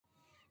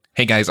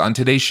Hey guys, on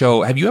today's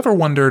show, have you ever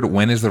wondered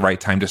when is the right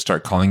time to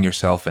start calling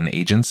yourself an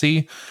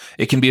agency?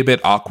 It can be a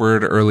bit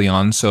awkward early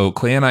on, so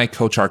Clay and I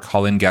coach our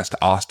call-in guest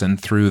Austin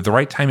through the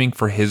right timing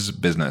for his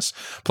business.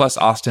 Plus,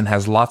 Austin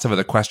has lots of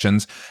other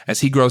questions as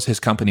he grows his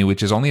company,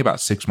 which is only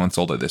about 6 months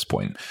old at this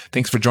point.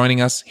 Thanks for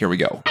joining us. Here we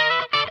go.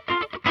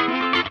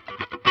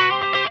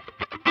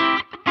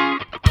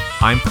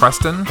 I'm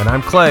Preston. And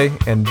I'm Clay,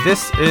 and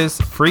this is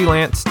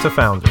Freelance to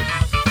Founder.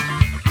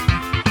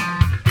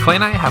 Clay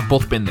and I have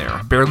both been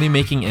there, barely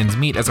making ends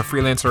meet as a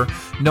freelancer,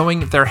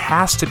 knowing there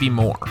has to be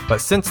more.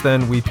 But since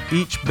then, we've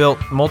each built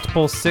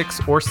multiple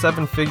 6- or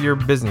 7-figure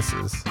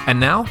businesses. And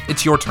now,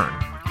 it's your turn.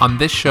 On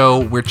this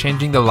show, we're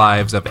changing the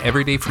lives of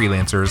everyday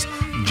freelancers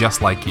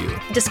just like you.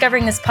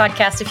 Discovering this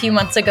podcast a few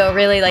months ago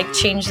really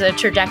changed the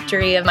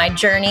trajectory of my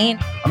journey.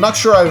 I'm not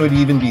sure I would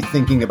even be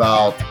thinking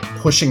about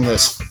pushing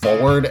this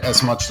forward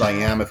as much as I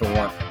am if it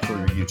weren't for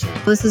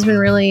YouTube. This has been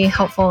really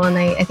helpful and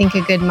I think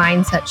a good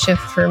mindset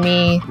shift for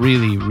me.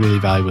 Really, really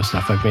valuable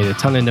stuff. I've made a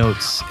ton of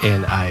notes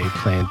and I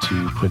plan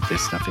to put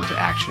this stuff into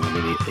action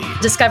immediately.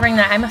 Discovering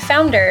that I'm a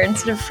founder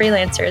instead of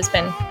freelancer has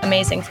been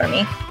amazing for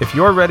me. If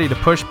you're ready to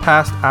push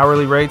past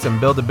hourly rates and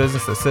build a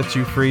business that sets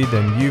you free,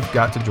 then you've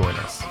got to join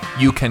us.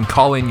 You can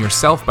call in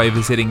yourself by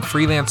visiting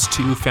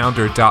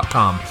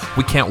freelance2founder.com.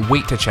 We can't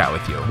wait to chat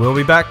with you. We'll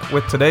be back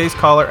with today's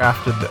caller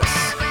after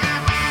this.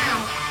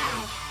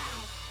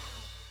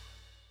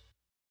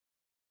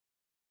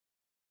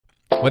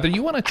 Whether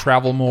you want to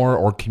travel more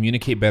or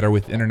communicate better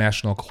with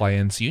international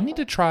clients, you need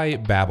to try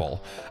Babbel.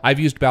 I've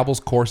used Babbel's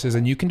courses,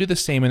 and you can do the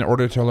same in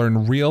order to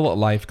learn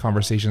real-life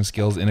conversation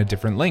skills in a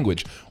different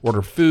language.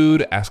 Order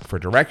food, ask for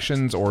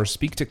directions, or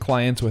speak to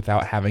clients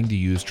without having to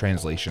use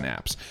translation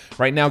apps.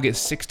 Right now, get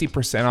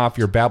 60% off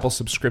your Babbel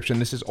subscription.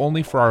 This is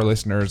only for our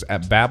listeners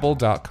at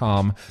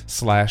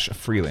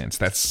babbel.com/freelance.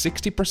 That's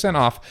 60%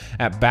 off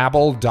at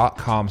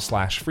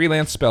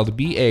babbel.com/freelance, spelled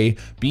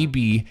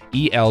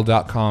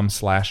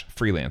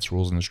BABBEL.com/freelance.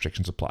 Rules and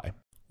restrictions apply.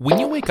 When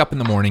you wake up in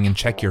the morning and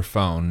check your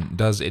phone,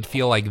 does it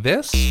feel like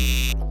this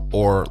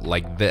or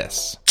like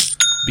this?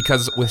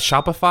 Because with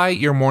Shopify,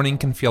 your morning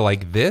can feel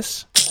like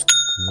this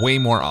way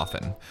more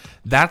often.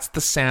 That's the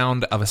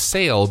sound of a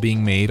sale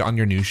being made on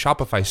your new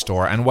Shopify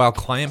store. And while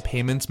client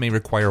payments may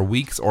require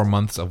weeks or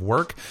months of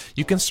work,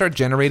 you can start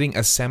generating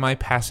a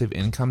semi-passive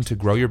income to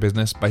grow your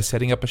business by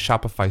setting up a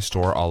Shopify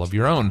store all of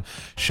your own.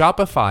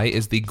 Shopify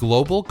is the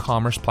global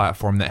commerce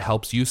platform that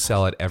helps you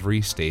sell at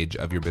every stage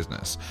of your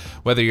business.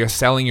 Whether you're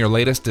selling your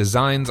latest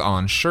designs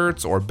on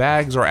shirts or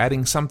bags or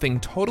adding something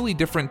totally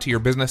different to your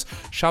business,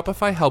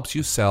 Shopify helps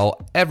you sell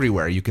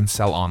everywhere. You can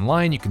sell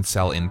online, you can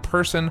sell in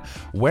person,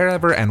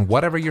 wherever and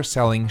whatever you're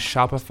selling,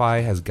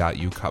 Shopify has got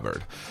you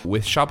covered.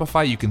 With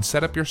Shopify, you can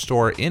set up your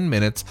store in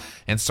minutes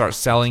and start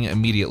selling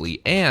immediately.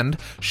 And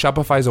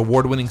Shopify's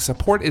award-winning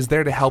support is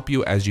there to help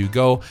you as you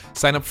go.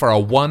 Sign up for a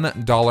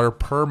 $1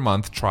 per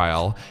month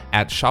trial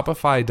at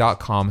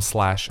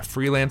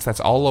shopify.com/freelance. That's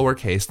all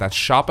lowercase. That's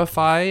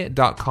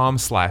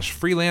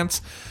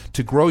shopify.com/freelance.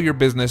 To grow your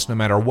business no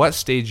matter what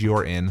stage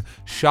you're in,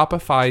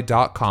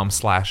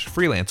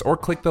 shopify.com/freelance, or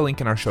click the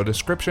link in our show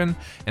description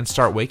and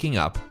start waking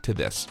up to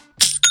this.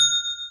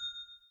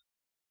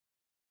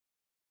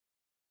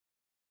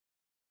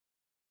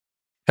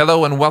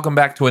 Hello and welcome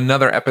back to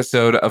another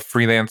episode of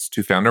Freelance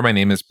to Founder. My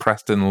name is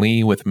Preston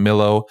Lee with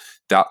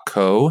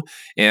Millo.co,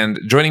 and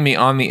joining me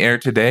on the air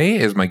today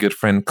is my good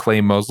friend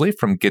Clay Mosley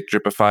from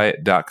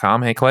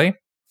GetDripify.com. Hey, Clay.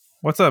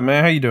 What's up,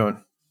 man? How you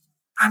doing?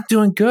 I'm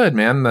doing good,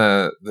 man.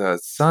 The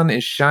sun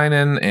is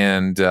shining,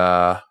 and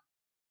I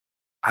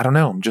don't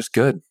know. I'm just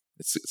good.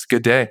 It's a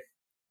good day.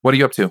 What are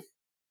you up to?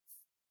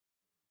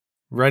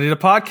 Ready to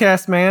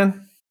podcast,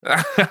 man.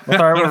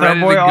 With our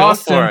ready boy to go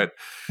Austin. for it.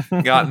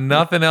 Got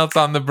nothing else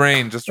on the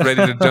brain, just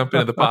ready to jump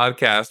into the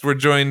podcast. We're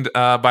joined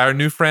by our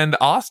new friend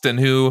Austin,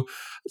 who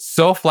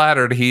so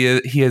flattered he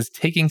is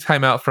taking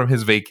time out from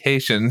his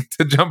vacation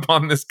to jump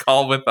on this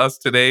call with us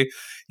today.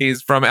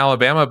 He's from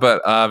Alabama,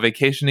 but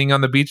vacationing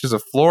on the beaches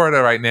of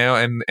Florida right now,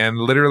 and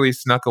literally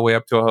snuck away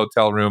up to a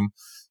hotel room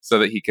so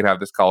that he could have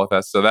this call with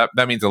us. So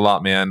that means a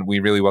lot, man. We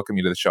really welcome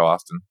you to the show,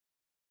 Austin.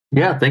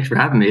 Yeah, thanks for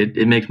having me.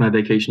 It makes my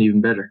vacation even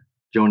better,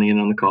 joining in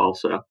on the call.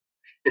 So.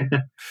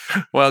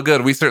 Well,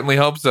 good. We certainly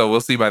hope so.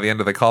 We'll see by the end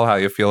of the call how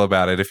you feel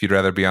about it, if you'd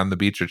rather be on the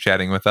beach or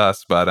chatting with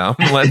us. But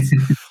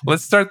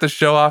let's start the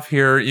show off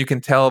here. You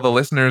can tell the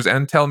listeners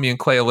and tell me and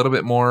Clay a little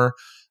bit more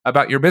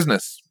about your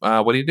business.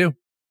 What do you do?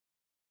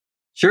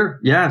 Sure.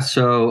 Yeah.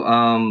 So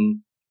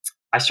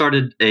I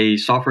started a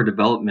software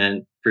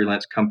development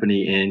freelance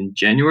company in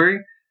January.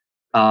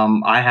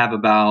 I have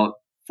about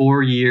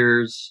 4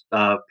 years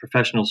of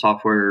professional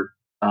software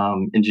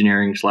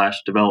engineering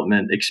 /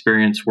 development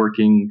experience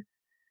working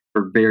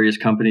for various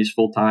companies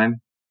full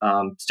time.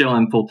 Still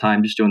am full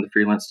time, just doing the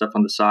freelance stuff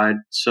on the side.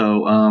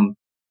 So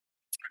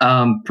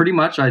pretty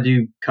much I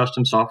do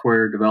custom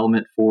software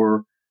development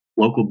for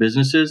local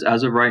businesses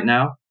as of right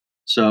now.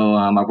 So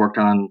I've worked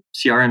on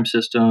CRM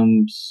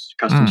systems,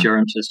 custom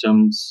CRM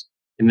systems,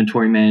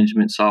 inventory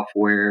management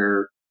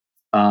software,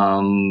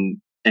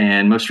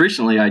 And most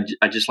recently, I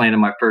just landed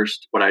my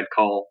first, what I'd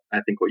call, I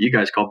think what you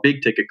guys call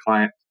big ticket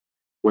client,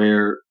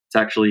 where it's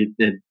actually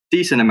a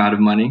decent amount of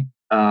money,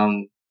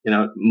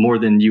 more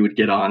than you would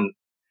get on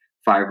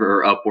Fiverr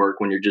or Upwork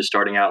when you're just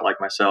starting out like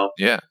myself.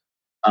 Yeah.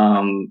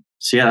 So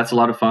yeah, that's a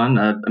lot of fun.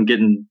 I'm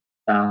getting,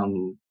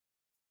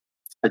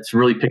 it's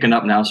really picking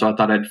up now. So I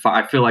thought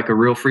I feel like a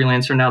real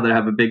freelancer now that I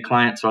have a big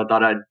client. So I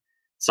thought I'd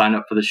sign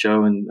up for the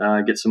show and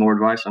get some more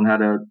advice on how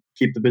to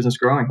keep the business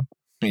growing.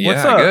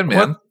 Yeah, good,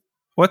 man.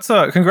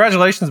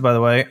 Congratulations, by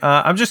the way.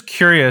 I'm just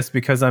curious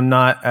because I'm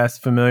not as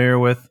familiar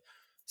with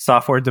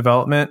software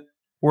development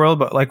world,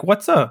 but like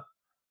what's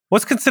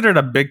considered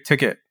a big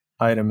ticket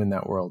item in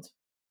that world?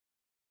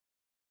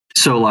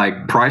 So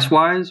like price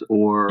wise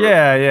or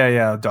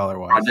dollar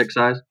wise, project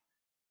size.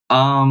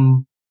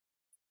 I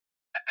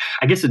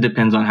guess it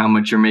depends on how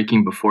much you're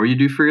making before you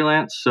do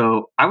freelance.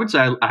 So I would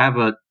say I have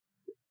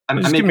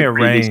just give me a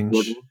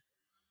range.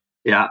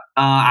 Yeah,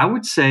 I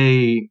would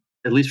say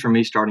at least for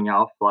me starting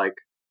off like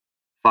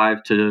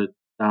 5 to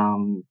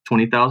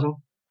 20,000.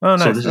 Oh,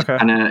 nice. So this is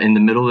kind of in the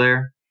middle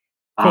there.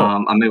 Cool.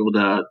 I'm able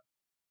to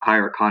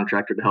hire a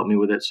contractor to help me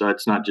with it, so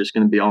it's not just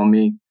going to be all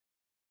me,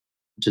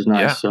 which is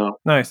nice. Yeah. So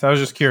nice. I was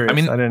just curious. I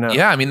didn't know.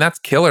 Yeah, I mean that's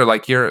killer.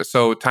 Like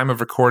so time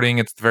of recording,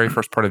 it's the very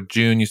first part of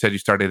June. You said you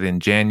started in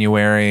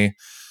January.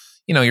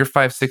 You're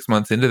 5-6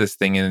 months into this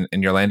thing, and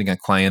you're landing a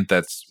client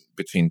that's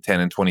between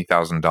 $10,000 and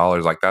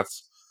 $20,000. Like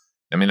that's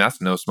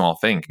no small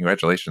thing.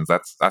 Congratulations.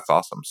 That's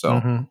awesome. So.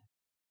 Mm-hmm.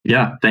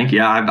 Yeah, thank you.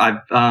 Yeah,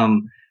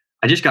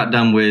 I just got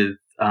done with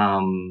a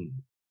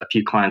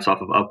few clients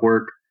off of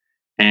Upwork,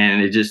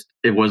 and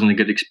it wasn't a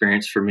good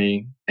experience for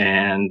me.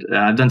 And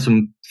I've done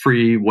some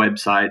free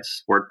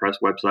websites, WordPress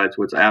websites,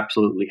 which I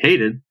absolutely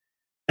hated,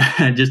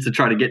 just to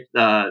try to get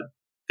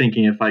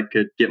thinking if I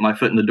could get my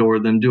foot in the door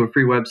with them, do a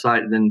free website,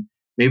 and then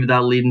maybe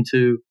that'll lead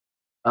into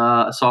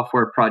a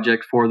software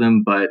project for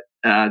them. But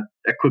I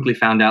quickly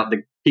found out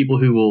the people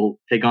who will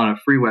take on a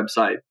free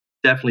website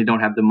definitely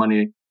don't have the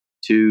money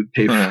to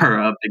pay for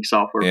a big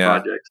software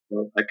project.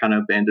 So I kind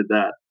of abandoned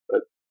that.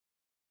 But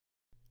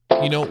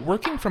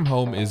working from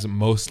home is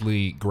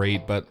mostly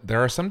great, but there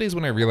are some days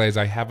when I realize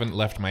I haven't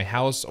left my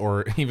house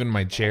or even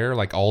my chair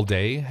like all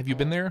day. Have you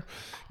been there?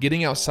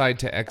 Getting outside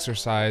to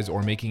exercise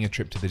or making a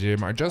trip to the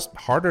gym are just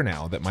harder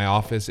now that my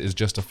office is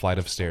just a flight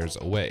of stairs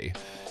away.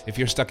 If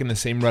you're stuck in the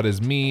same rut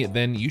as me,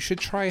 then you should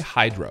try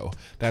Hydrow.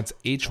 That's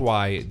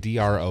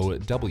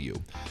HYDROW.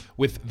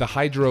 With the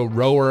Hydrow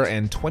rower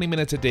and 20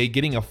 minutes a day,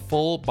 getting a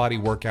full body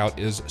workout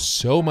is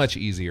so much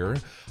easier.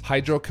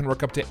 Hydrow can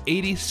work up to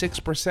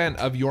 86%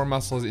 of your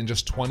muscles in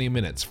just 20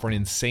 minutes for an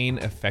insane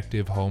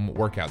effective home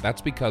workout.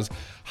 That's because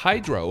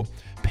Hydrow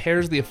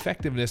pairs the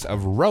effectiveness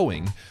of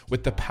rowing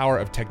with the power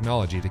of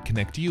technology to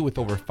connect you with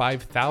over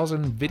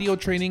 5,000 video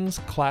trainings,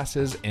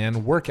 classes, and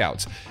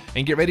workouts.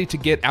 And get ready to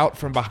get out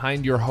from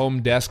behind your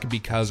home desk,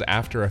 because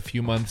after a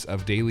few months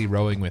of daily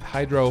rowing with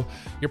Hydrow,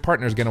 your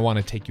partner's going to want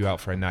to take you out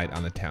for a night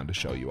on the town to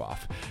show you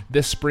off.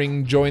 This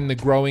spring, join the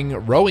growing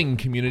rowing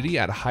community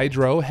at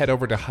Hydrow. Head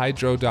over to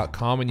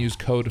hydrow.com and use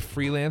code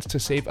FREELANCE to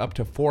save up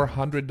to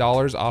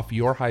 $400 off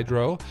your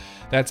Hydrow.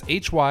 That's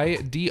HYDROW.com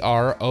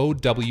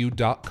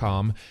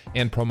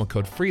and promo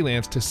code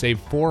FREELANCE to save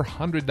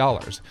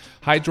 $400.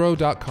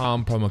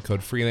 Hydrow.com, promo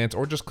code FREELANCE,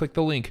 or just click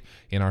the link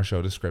in our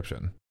show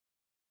description.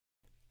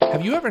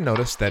 Have you ever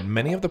noticed that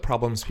many of the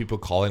problems people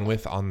call in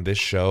with on this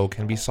show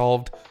can be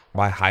solved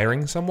by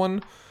hiring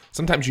someone?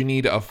 Sometimes you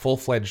need a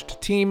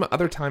full-fledged team,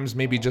 other times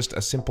maybe just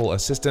a simple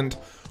assistant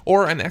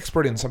or an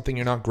expert in something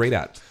you're not great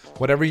at.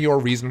 Whatever your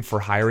reason for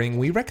hiring,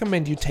 we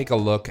recommend you take a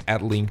look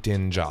at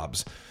LinkedIn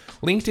Jobs.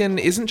 LinkedIn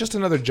isn't just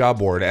another job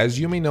board. As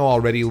you may know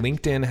already,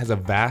 LinkedIn has a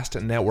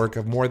vast network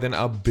of more than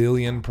 1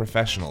 billion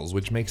professionals,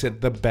 which makes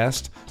it the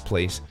best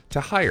place to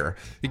hire.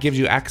 It gives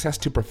you access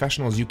to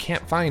professionals you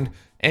can't find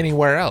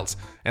anywhere else.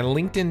 And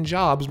LinkedIn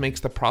Jobs makes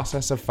the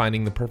process of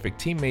finding the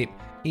perfect teammate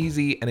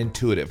easy and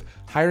intuitive.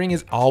 Hiring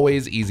is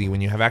always easy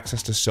when you have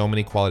access to so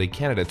many quality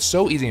candidates.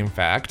 So easy, in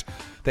fact,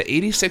 that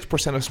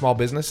 86% of small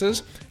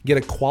businesses get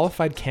a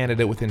qualified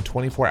candidate within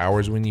 24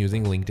 hours when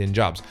using LinkedIn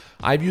Jobs.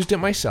 I've used it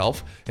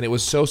myself, and it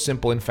was so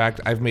simple. In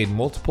fact, I've made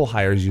multiple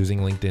hires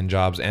using LinkedIn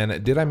Jobs.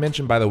 And did I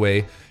mention, by the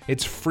way,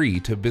 it's free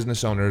to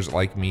business owners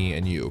like me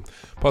and you.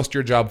 Post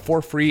your job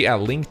for free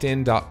at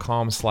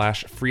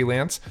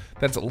linkedin.com/freelance.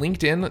 That's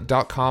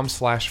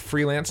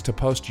linkedin.com/freelance to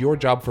post your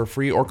job for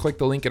free, or click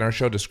the link in our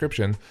show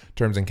description.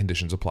 Terms and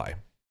conditions apply.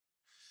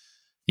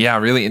 Yeah,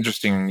 really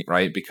interesting,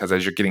 right? Because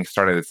as you're getting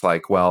started, it's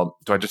like, well,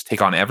 do I just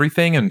take on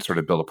everything and sort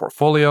of build a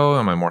portfolio?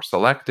 Am I more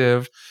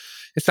selective?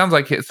 It sounds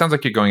like you're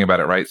going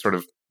about it right, sort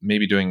of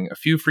maybe doing a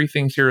few free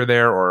things here or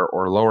there,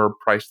 or lower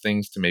price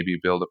things to maybe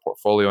build a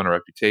portfolio and a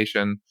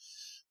reputation.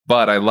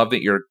 But I love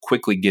that you're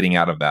quickly getting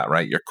out of that,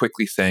 right? You're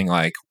quickly saying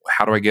like,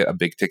 how do I get a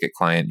big ticket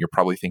client? You're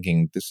probably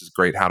thinking, this is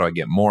great. How do I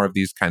get more of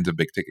these kinds of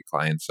big ticket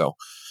clients? So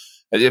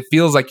it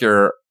feels like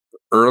you're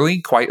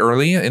quite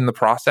early in the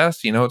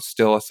process. It's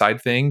still a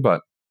side thing,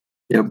 but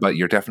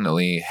you're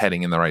definitely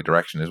heading in the right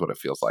direction is what it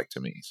feels like to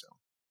me. So,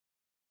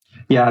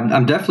 yeah,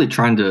 I'm definitely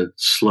trying to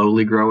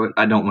slowly grow it.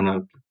 I don't want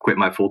to quit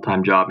my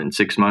full-time job in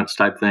 6 months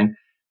type thing.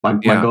 My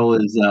goal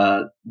is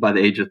by the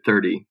age of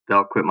 30, that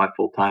I'll quit my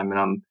full-time, and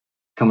I'm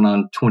coming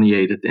on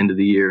 28 at the end of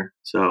the year.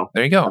 So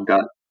there you go. I've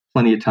got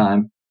plenty of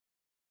time.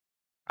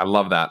 I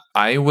love that.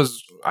 I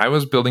was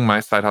building my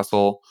side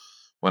hustle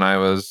when I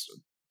was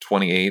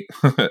 28.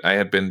 I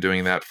had been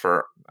doing that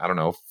for, I don't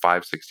know,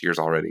 5-6 years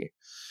already.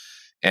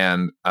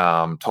 And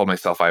told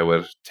myself I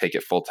would take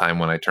it full time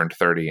when I turned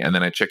 30. And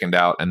then I chickened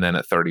out. And then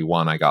at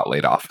 31, I got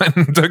laid off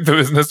and took the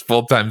business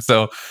full time.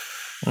 So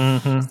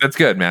that's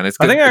good, man. It's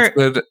good.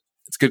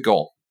 It's a good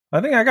goal.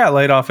 I think I got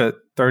laid off at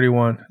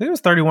 31. I think it was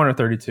 31 or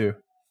 32.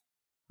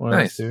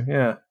 Nice.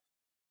 Yeah.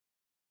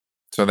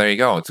 So there you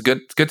go. It's a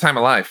good time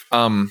of life.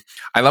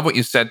 I love what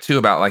you said too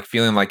about like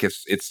feeling like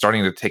it's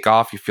starting to take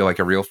off. You feel like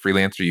a real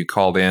freelancer. You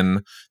called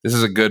in. This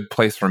is a good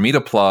place for me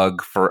to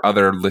plug for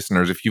other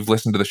listeners. If you've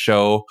listened to the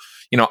show,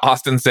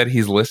 Austin said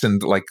he's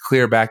listened like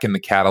clear back in the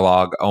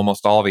catalog,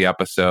 almost all the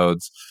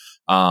episodes.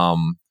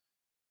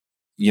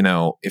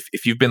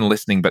 If you've been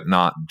listening but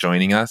not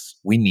joining us,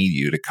 we need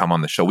you to come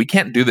on the show. We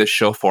can't do this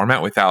show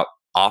format without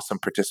awesome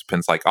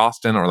participants like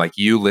Austin or like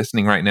you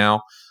listening right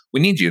now. We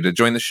need you to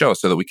join the show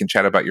so that we can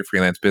chat about your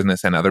freelance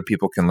business and other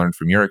people can learn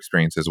from your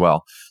experience as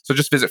well. So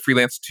just visit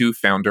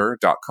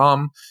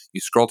freelance2founder.com.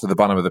 You scroll to the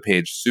bottom of the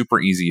page,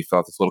 super easy. You fill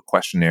out this little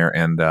questionnaire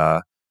and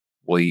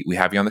we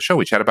have you on the show.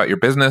 We chat about your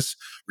business.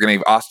 We're going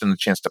to give Austin a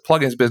chance to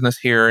plug his business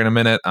here in a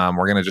minute.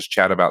 We're going to just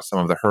chat about some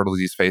of the hurdles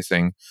he's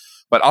facing.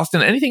 But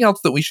Austin, anything else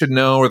that we should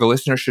know or the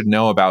listener should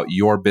know about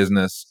your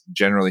business,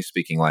 generally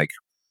speaking? Like,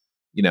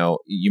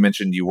 you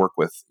mentioned you work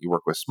with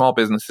small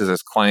businesses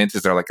as clients.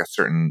 Is there like a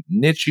certain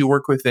niche you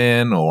work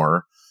within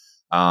or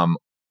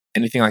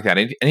anything like that?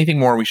 Anything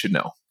more we should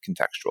know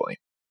contextually?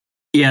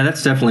 Yeah,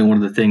 that's definitely one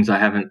of the things I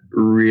haven't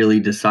really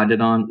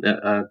decided on,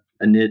 a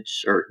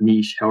niche or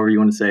niche, however you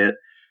want to say it.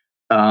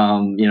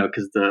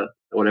 Because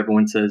what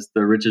everyone says,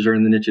 the riches are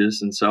in the niches.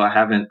 And so I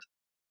haven't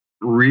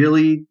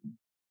really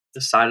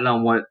decided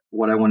on what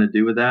I want to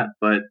do with that,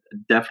 but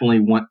definitely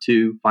want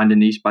to find a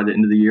niche by the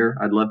end of the year.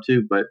 I'd love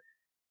to, but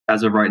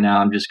as of right now,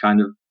 I'm just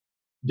kind of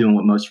doing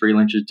what most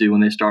freelancers do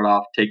when they start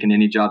off, taking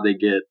any job they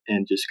get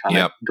and just kind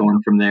of going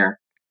from there.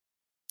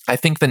 I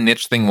think the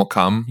niche thing will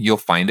come. You'll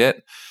find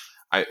it.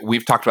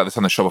 We've talked about this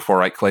on the show before,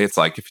 right, Clay? It's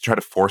like if you try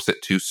to force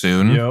it too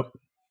soon, it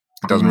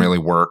doesn't really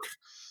work.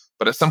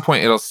 But at some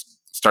point, it'll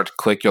start to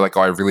click. You're like,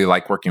 oh, I really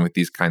like working with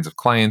these kinds of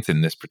clients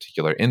in this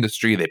particular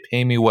industry. They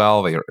pay me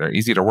well. They're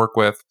easy to work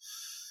with.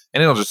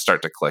 And it'll just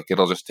start to click.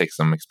 It'll just take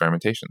some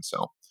experimentation.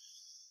 So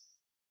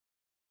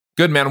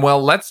good, man.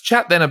 Well, let's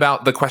chat then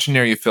about the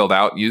questionnaire you filled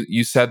out.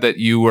 You said that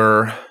you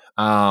were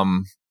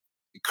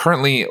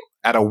currently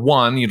at a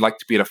 1, you'd like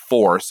to be at a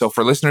 4. So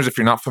for listeners, if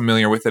you're not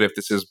familiar with it, if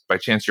this is by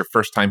chance your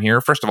first time here,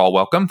 first of all,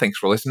 welcome. Thanks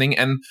for listening.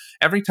 And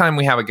every time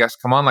we have a guest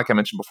come on, like I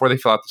mentioned before, they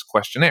fill out this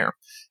questionnaire.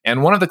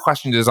 And one of the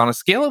questions is on a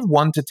scale of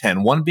 1 to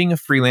 10, 1 being a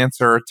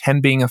freelancer,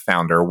 10 being a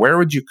founder, where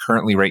would you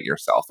currently rate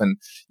yourself? And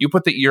you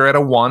put that you're at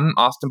a 1,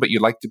 Austin, but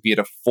you'd like to be at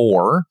a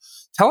 4.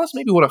 Tell us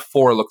maybe what a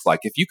 4 looks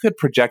like. If you could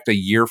project a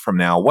year from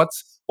now,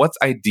 what's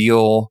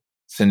ideal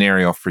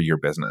scenario for your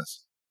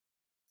business?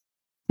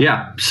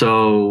 Yeah.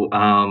 So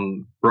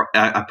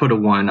I put a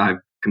 1. I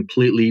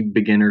completely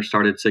beginner,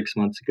 started 6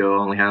 months ago. I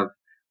only have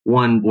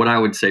one, what I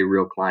would say,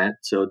 real client.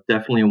 So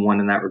definitely a 1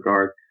 in that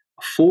regard.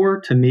 A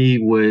 4 to me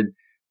would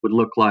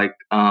look like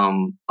a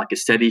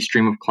steady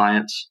stream of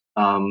clients.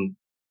 And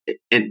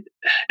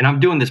I'm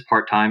doing this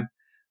part-time.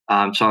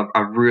 So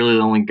I've really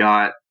only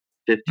got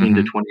 15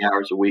 to 20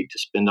 hours a week to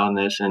spend on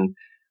this. And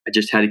I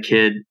just had a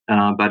kid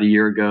about a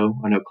year ago.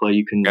 I know, Clay,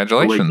 you can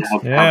congratulations.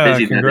 How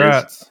busy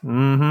congrats. that is.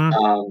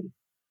 Mm-hmm.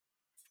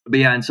 But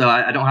yeah, and so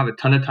I don't have a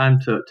ton of time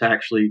to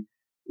actually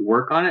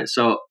work on it.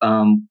 So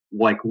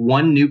like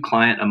 1 new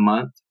client a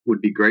month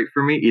would be great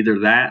for me, either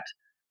that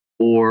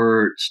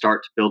or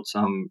start to build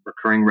some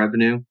recurring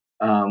revenue,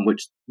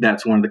 which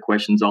that's one of the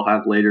questions I'll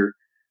have later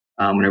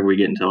whenever we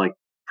get into like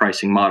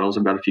pricing models.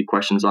 I've got a few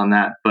questions on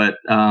that. But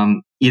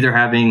either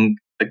having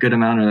a good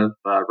amount of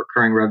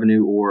recurring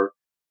revenue or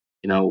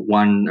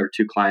 1 or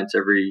 2 clients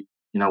every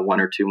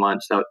 1 or 2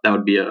 months, that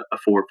would be a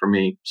 4 for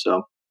me.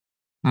 So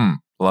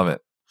love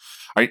it.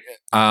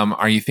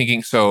 Are you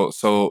thinking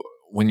so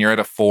when you're at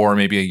a 4,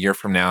 maybe a year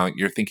from now,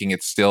 you're thinking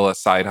it's still a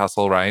side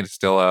hustle, right? It's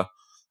still a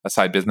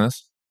side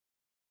business?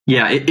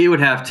 Yeah, it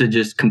would have to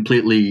just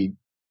completely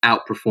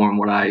outperform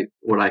what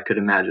I could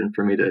imagine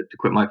for me to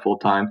quit my full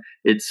time.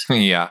 It's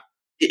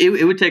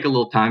it would take a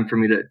little time for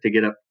me to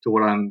get up to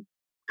what I'm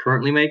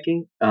currently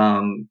making.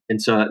 And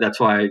so that's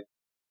why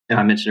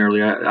I mentioned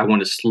earlier, I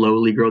want to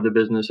slowly grow the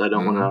business. I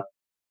don't want to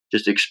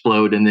just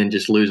explode and then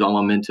just lose all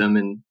momentum.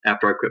 And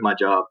after I quit my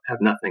job, have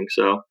nothing.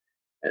 So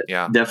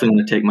definitely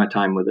want to take my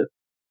time with it.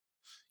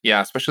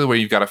 Yeah, especially where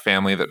you've got a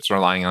family that's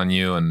relying on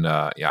you. And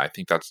I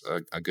think that's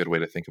a good way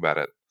to think about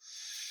it.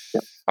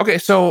 Yep. Okay,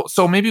 so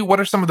maybe what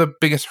are some of the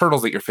biggest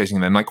hurdles that you're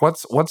facing then? Like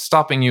what's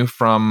stopping you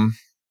from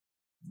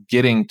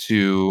getting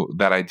to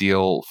that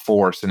ideal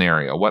 4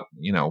 scenario? What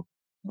do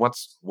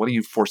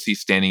you foresee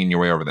standing in your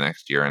way over the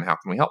next year, and how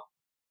can we help?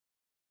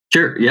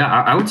 Sure. Yeah,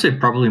 I would say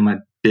probably my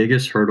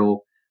biggest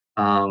hurdle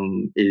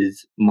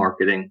is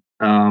marketing.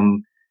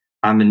 I'm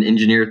an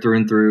engineer through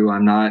and through.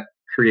 I'm not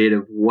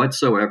creative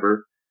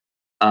whatsoever.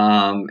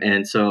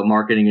 And so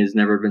marketing has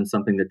never been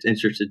something that's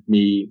interested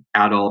me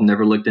at all.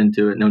 Never looked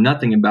into it, know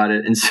nothing about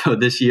it. And so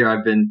this year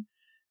I've been,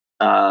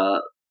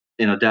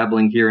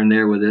 dabbling here and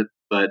there with it,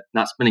 but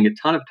not spending a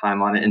ton of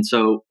time on it. And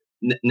so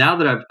now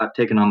that I've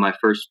taken on my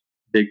first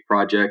big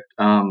project,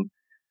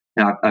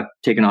 I've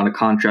taken on a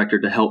contractor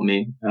to help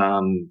me.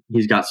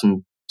 He's got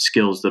some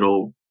skills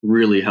that'll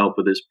really help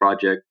with this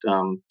project,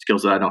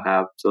 skills that I don't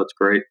have. So that's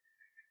great.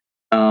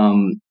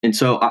 And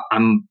so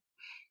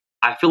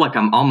I feel like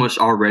I'm almost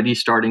already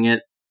starting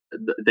it,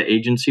 the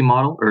agency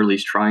model, or at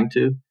least trying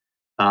to.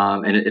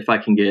 And if I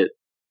can get,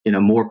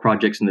 more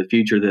projects in the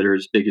future that are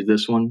as big as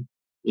this one,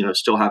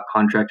 still have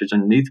contractors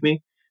underneath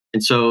me.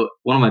 And so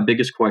one of my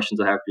biggest questions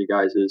I have for you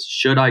guys is,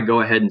 should I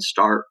go ahead and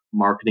start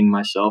marketing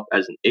myself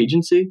as an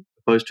agency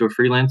opposed to a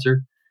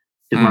freelancer?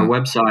 Because my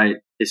website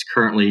is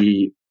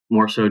currently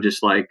more so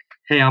just like,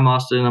 hey, I'm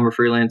Austin, I'm a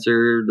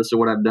freelancer. This is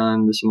what I've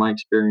done. This is my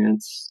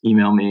experience.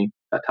 Email me,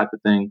 that type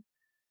of thing.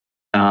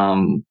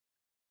 And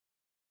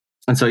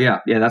so,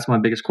 that's my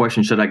biggest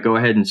question. Should I go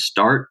ahead and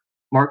start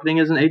marketing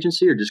as an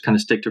agency, or just kind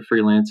of stick to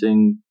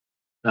freelancing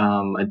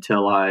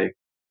until I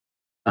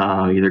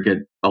either get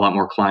a lot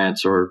more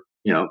clients or,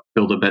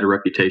 build a better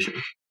reputation?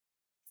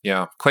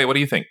 Yeah. Clay, what do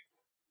you think?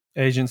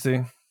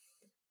 Agency.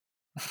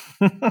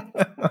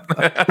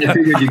 I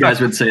figured you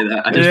guys would say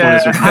that. I just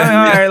wanted to.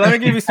 All right, let me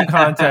give you some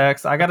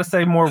context. I got to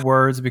say more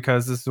words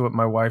because this is what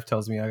my wife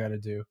tells me I got to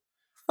do.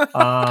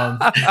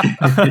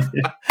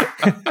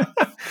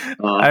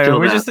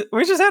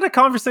 We just had a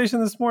conversation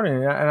this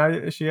morning,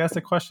 and she asked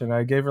a question.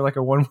 I gave her like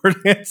a one-word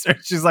answer.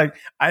 She's like,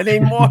 "I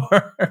need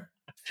more."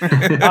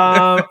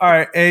 All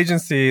right,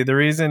 agency. The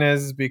reason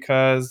is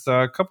because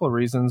a couple of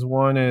reasons.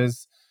 One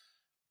is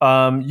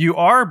you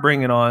are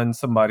bringing on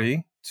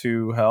somebody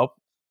to help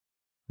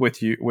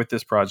with you with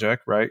this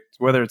project, right?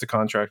 Whether it's a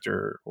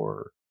contractor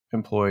or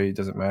employee,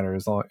 doesn't matter,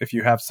 as long if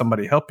you have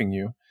somebody helping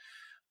you.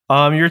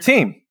 Your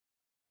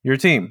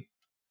team.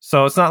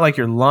 So it's not like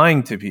you're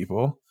lying to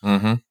people.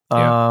 Mm-hmm.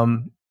 Yeah.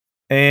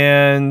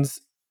 And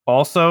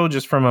also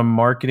just from a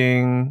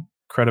marketing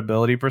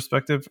credibility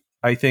perspective,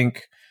 I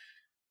think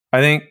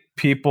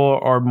people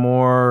are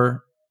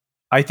more,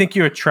 I think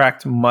you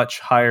attract much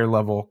higher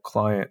level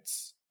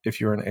clients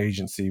if you're an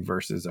agency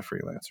versus a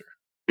freelancer.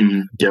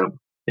 Mm-hmm.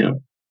 Yeah.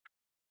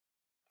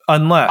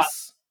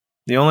 Unless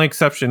the only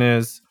exception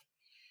is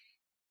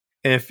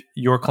if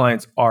your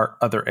clients are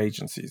other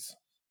agencies.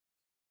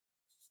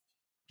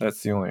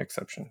 That's the only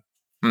exception.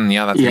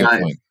 Yeah, that's a good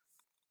point.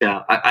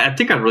 I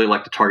think I'd really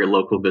like to target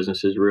local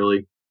businesses,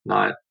 really,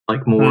 not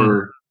like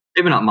more,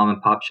 maybe not mom and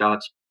pop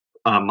shops,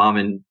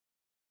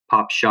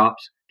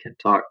 can't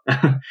talk,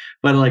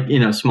 but like,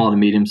 small to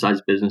medium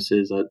sized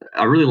businesses.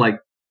 I really like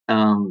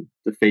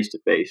the face to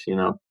face,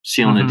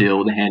 sealing a deal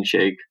with a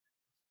handshake.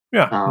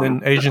 Yeah,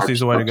 then agency's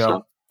the way to go.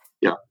 So,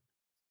 yeah.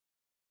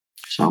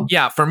 So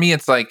yeah, for me,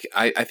 it's like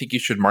I think you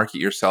should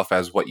market yourself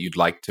as what you'd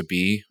like to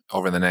be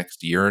over the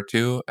next year or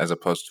two, as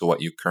opposed to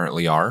what you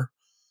currently are.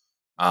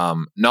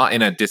 Not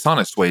in a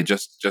dishonest way,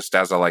 just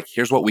as a like,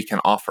 here's what we can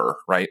offer,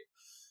 right?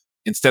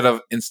 Instead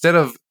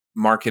of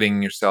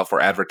marketing yourself or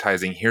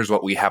advertising, here's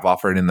what we have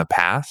offered in the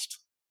past.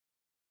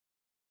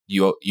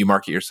 You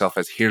market yourself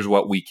as, here's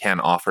what we can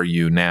offer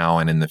you now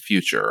and in the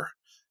future.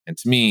 And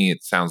to me,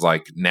 it sounds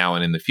like now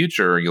and in the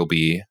future, you'll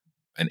be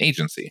an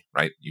agency,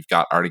 right? You've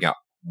already got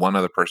one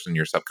other person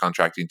you're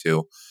subcontracting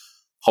to.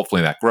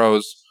 Hopefully that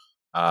grows.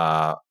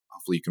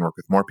 Hopefully you can work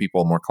with more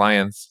people, more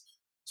clients.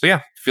 So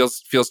yeah,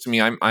 feels to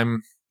me. I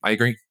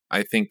agree.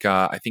 I think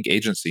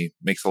agency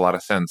makes a lot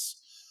of sense.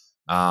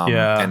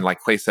 And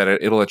like Clay said,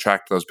 it'll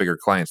attract those bigger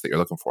clients that you're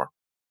looking for.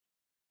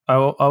 I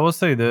will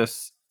say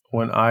this: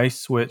 when I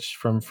switched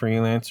from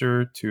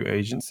freelancer to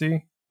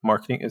agency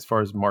marketing, as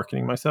far as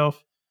marketing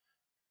myself,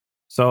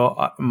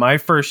 so my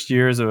first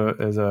year as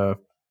a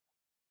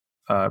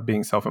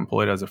being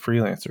self-employed as a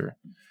freelancer,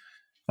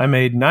 I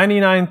made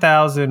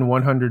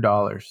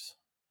 $99,100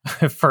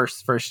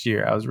 first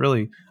year. I was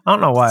really, I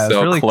don't know why. I was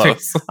really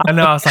close. I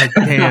know. I was like,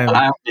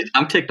 damn.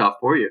 I'm ticked off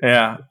for you.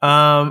 Yeah.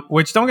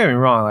 Which, don't get me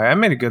wrong, like I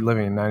made a good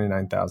living in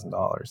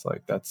 $99,000.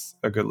 Like that's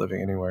a good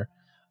living anywhere.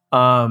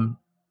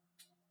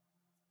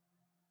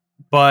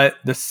 But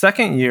the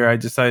second year, I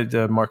decided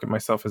to market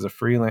myself as a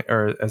freelance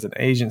or as an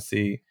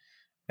agency,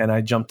 and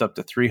I jumped up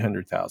to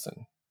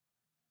 $300,000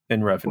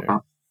 in revenue.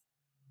 Wow.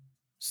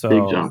 So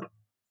big jump.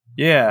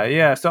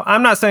 Yeah. So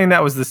I'm not saying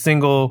that was the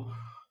single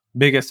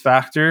biggest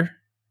factor.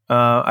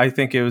 I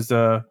think it was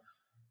a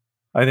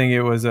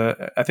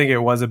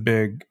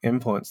big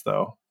influence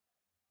though.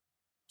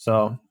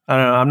 So I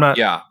don't know. I'm not.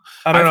 Yeah.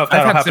 I don't know if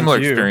that'll I've had happen similar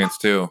to you. experience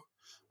too.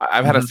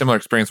 I've had a similar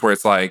experience where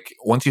it's like,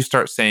 once you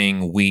start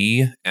saying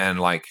we and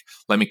like,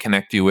 let me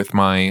connect you with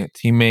my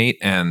teammate,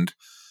 and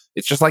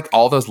it's just like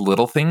all those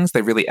little things,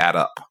 they really add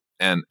up.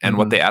 And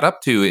what they add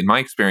up to, in my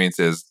experience,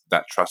 is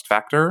that trust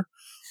factor,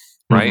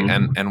 right?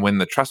 And when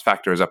the trust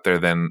factor is up there,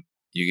 then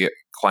you get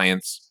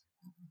clients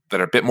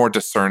that are a bit more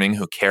discerning,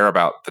 who care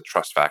about the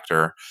trust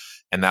factor,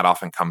 and that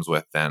often comes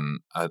with then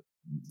a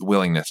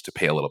willingness to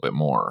pay a little bit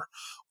more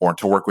or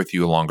to work with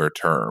you longer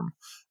term.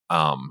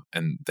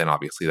 And then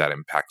obviously that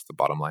impacts the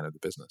bottom line of the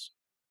business.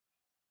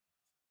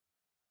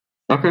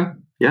 Okay.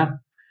 Yeah.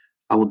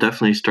 I will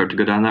definitely start to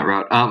go down that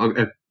route.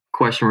 A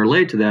question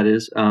related to that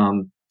is,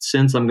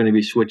 since I'm going to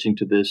be switching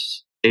to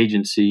this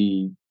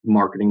agency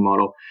marketing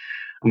model,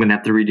 I'm going to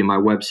have to redo my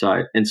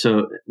website. And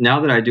so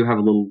now that I do have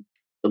a little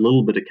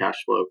bit of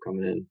cash flow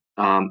coming in,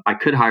 I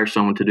could hire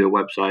someone to do a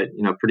website,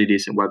 a pretty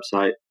decent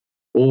website,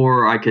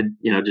 or I could,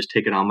 just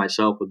take it on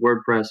myself with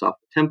WordPress off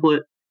the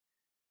template.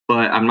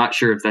 But I'm not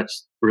sure if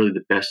that's really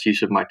the best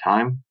use of my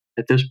time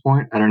at this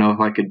point. I don't know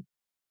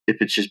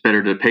if it's just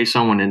better to pay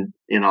someone, and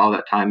all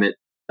that time it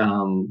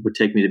would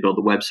take me to build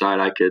the website.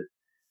 I could,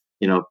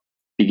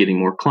 be getting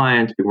more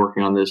clients, be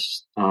working on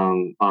this,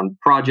 on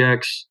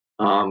projects.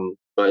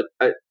 But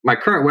my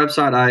current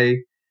website,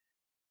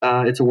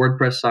 it's a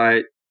WordPress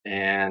site,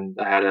 and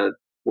I had a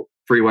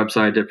free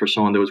website I did for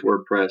someone that was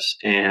WordPress.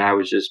 And I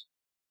was just,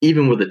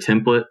 even with a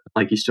template,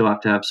 like you still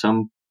have to have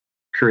some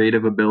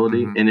creative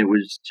ability. Mm-hmm. And it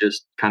was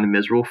just kind of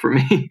miserable for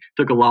me.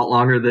 Took a lot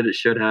longer than it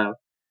should have.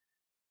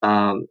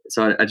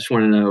 So I just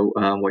want to know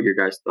what your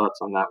guys' thoughts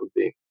on that would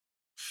be.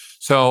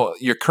 So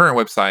your current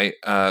website,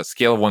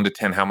 scale of 1 to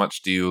 10, how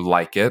much do you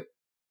like it?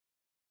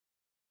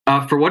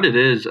 For what it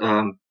is,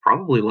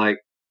 probably like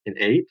an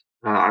 8.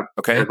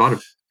 Okay. I bought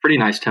a pretty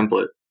nice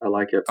template. I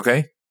like it.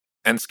 Okay.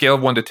 And scale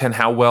of 1 to 10,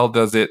 how well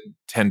does it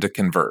tend to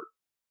convert?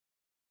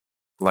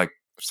 Like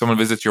if someone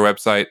visits your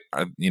website,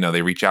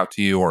 they reach out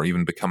to you or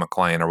even become a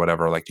client or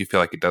whatever, like, do you feel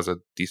like it does a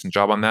decent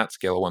job on that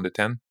scale of 1 to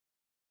 10?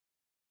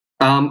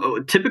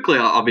 Typically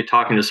I'll be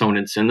talking to someone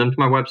and send them to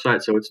my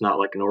website. So it's not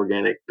like an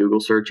organic Google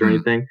search or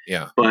anything.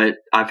 Yeah. But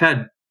I've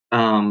had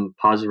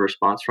positive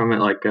response from it.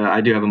 Like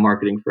I do have a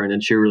marketing friend,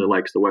 and she really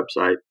likes the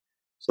website.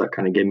 So that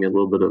kind of gave me a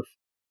little bit of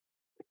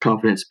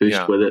confidence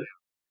boost with it.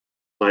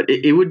 But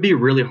it would be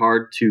really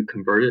hard to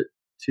convert it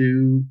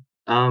to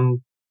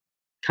kind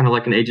of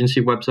like an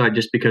agency website,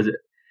 just because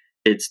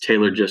it's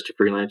tailored just to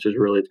freelancers.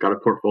 Really, it's got a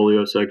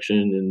portfolio section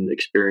and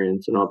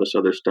experience and all this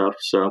other stuff.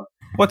 So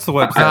what's the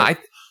website? I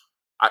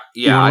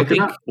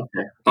think. Okay.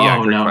 Yeah,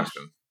 oh great no.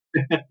 question.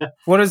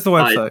 What is the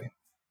website?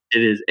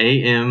 It is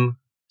amsoftware.tech.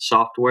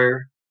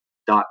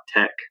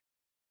 I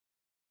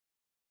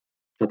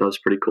thought that was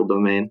a pretty cool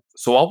domain.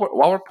 So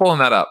while we're pulling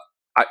that up,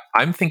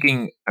 I'm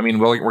thinking, we're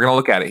going to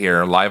look at it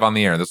here live on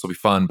the air. This will be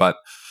fun. But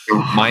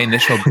my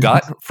initial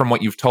gut from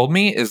what you've told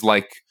me is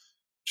like,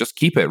 just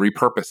keep it,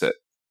 repurpose it.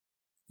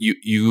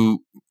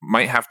 You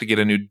might have to get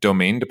a new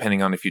domain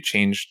depending on if you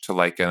change to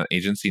like an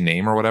agency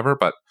name or whatever.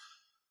 But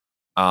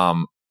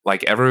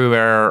like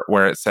everywhere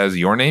where it says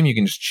your name, you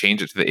can just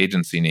change it to the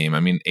agency name.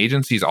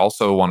 Agencies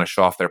also want to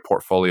show off their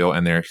portfolio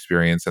and their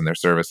experience and their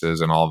services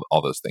and all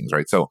those things,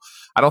 right? So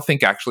I don't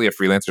think actually a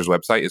freelancer's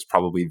website is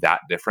probably that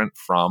different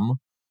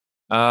from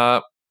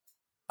an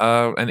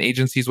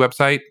agency's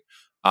website.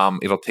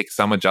 It'll take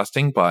some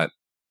adjusting, but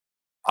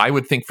I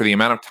would think for the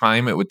amount of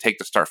time it would take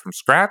to start from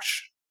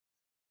scratch,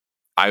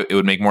 it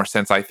would make more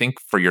sense, I think,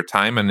 for your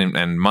time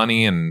and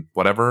money and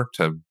whatever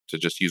to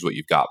just use what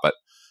you've got. But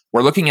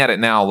we're looking at it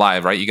now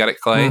live, right? You got it,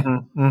 Clay?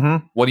 Mm-hmm,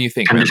 mm-hmm. What do you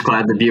think, I'm man? just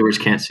glad the viewers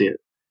can't see it.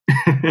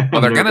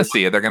 They're going to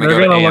see it. They're going to go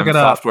to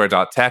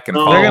amsoftware.tech and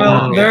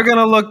follow. They're going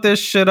to look this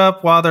shit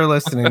up while they're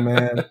listening,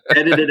 man.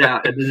 Edit it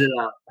out.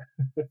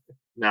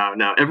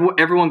 No.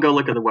 Everyone go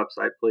look at the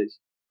website, please.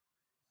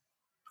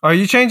 Are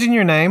you changing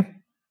your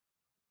name?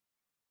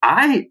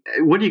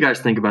 What do you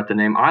guys think about the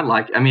name? I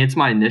like, it's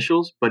my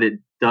initials, but it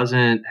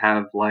doesn't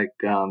have like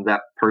that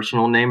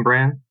personal name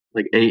brand,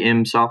 like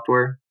AM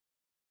Software.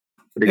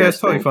 Yeah, it's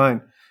totally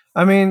fine.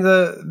 I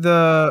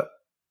was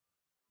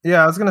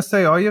gonna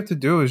say all you have to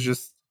do is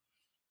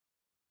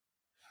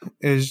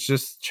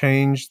just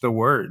change the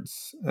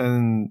words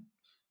and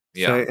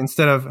say,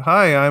 instead of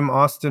 "Hi, I'm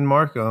Austin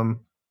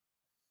Markham,"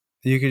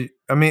 you could.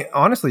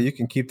 Honestly, you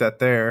can keep that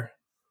there,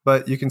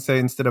 but you can say,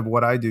 instead of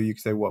 "what I do," you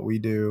can say "what we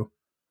do,"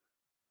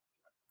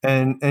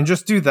 and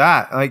just do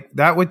that. Like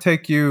that would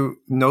take you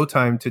no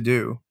time to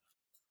do.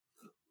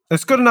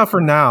 It's good enough for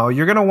now.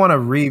 You're gonna want to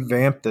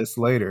revamp this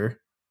later.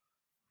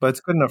 But it's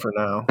good enough for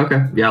now.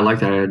 Okay. Yeah, I like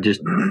that. I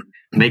just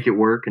make it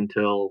work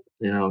until,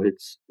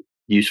 it's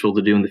useful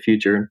to do in the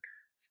future.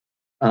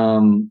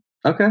 Okay.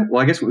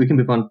 Well, I guess we can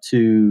move on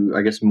to,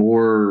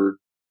 more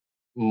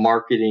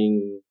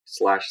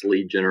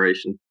marketing/lead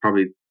generation,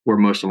 probably where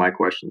most of my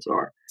questions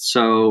are.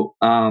 So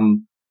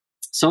some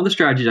of the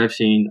strategies I've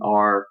seen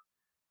are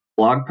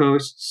blog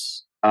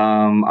posts,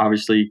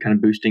 obviously kind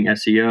of boosting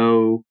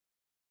SEO,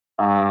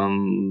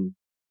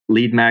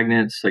 lead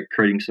magnets, like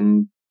creating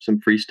some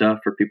free stuff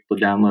for people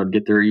to download,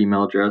 get their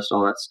email address,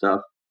 all that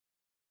stuff.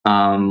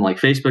 Like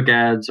Facebook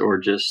ads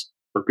or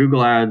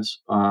Google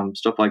ads,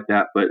 stuff like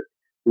that. But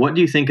what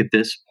do you think at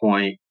this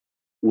point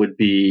would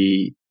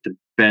be the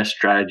best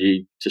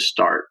strategy to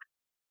start?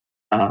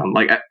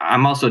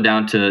 I'm also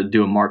down to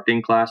do a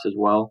marketing class as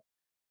well.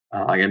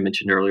 Like I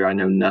mentioned earlier, I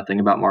know nothing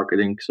about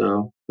marketing,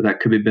 so that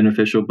could be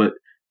beneficial. But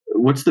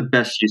what's the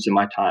best use of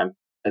my time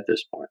at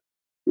this point?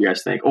 You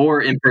guys think,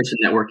 or in-person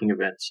networking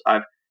events?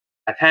 I've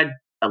had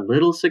a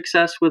little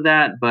success with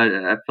that, but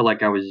I feel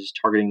like I was just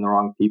targeting the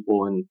wrong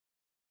people, and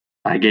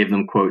I gave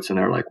them quotes, and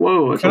they're like,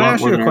 "Whoa!" Can I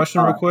ask you a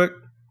question real quick?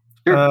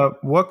 Sure.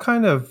 What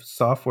kind of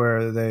software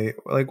are they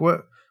like?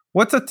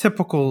 What's a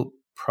typical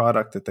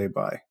product that they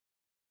buy?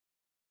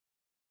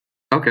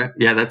 Okay,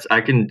 yeah,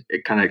 I can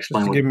kind of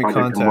explain what give me project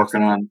I'm context.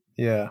 working on.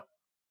 Yeah.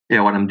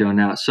 Yeah, what I'm doing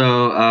now.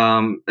 So,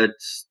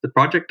 it's the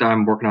project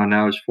I'm working on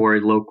now is for a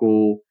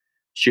local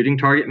shooting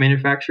target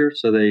manufacturer.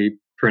 So they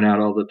print out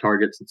all the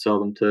targets and sell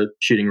them to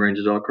shooting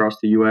ranges all across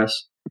the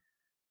U.S.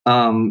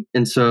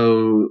 And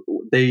so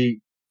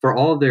for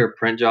all of their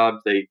print jobs,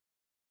 they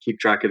keep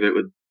track of it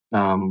with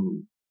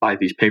by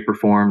these paper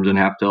forms and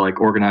have to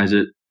like organize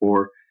it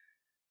for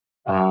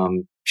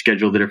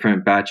schedule the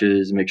different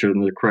batches and make sure they're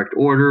in the correct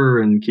order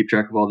and keep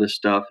track of all this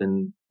stuff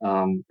and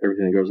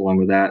everything that goes along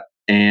with that.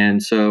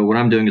 And so what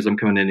I'm doing is I'm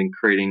coming in and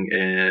creating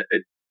an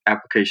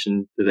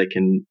application that they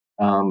can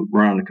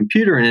run on a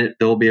computer, and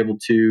they'll be able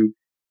to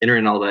enter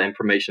in all the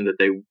information that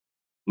they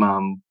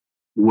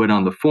would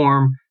on the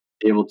form,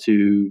 be able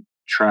to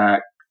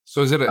track.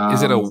 So is it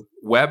a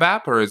web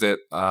app, or is it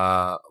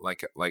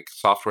like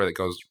software that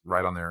goes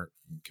right on their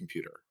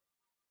computer?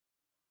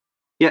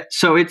 Yeah,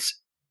 so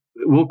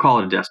we'll call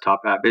it a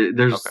desktop app.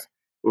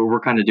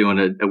 We're kind of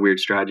doing a weird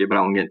strategy, but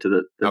I won't get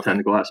into the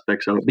technical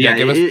aspects of it. But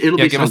it'll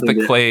be give us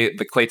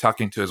the Clay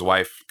talking to his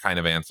wife kind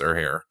of answer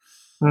here.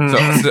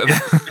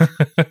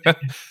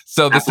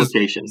 So this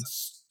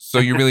is so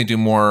you really do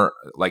more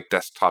like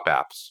desktop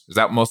apps. Is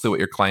that mostly what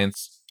your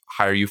clients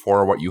hire you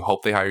for, or what you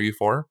hope they hire you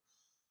for?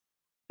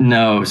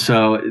 No,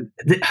 so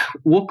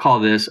we'll call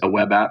this a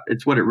web app.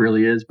 It's what it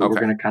really is, but we're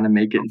going to kind of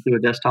make it into a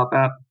desktop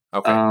app.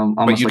 Okay,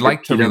 but you'd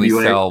like to really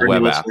sell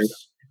web apps.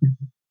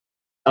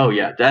 Oh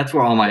yeah, that's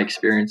where all my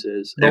experience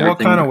is. But what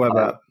kind of web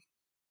app?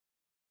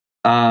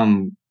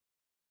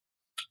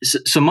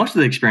 So most of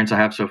the experience I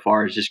have so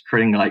far is just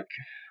creating like,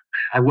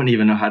 I wouldn't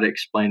even know how to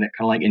explain it,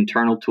 kind of like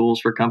internal tools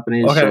for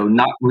companies. Okay. So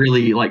not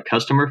really like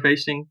customer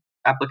facing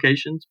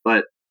applications,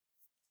 but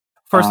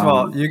first of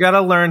all, you got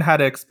to learn how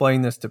to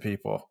explain this to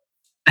people.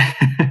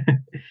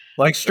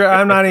 Like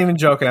I'm not even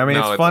joking. I mean,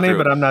 it's funny, true.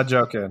 But I'm not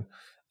joking.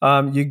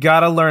 You got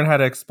to learn how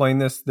to explain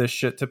this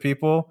shit to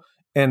people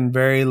in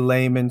very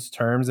layman's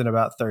terms in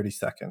about 30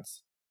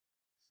 seconds.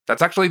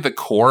 That's actually the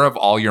core of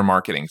all your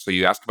marketing. So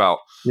you asked about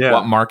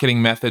what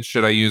marketing methods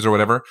should I use or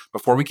whatever.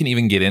 Before we can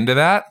even get into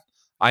that,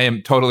 I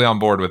am totally on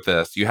board with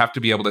this. You have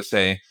to be able to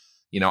say,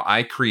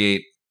 I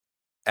create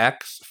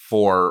X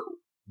for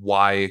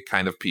Y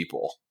kind of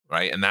people,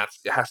 right? And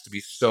it has to be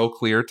so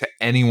clear to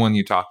anyone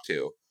you talk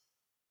to.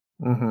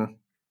 Mm-hmm.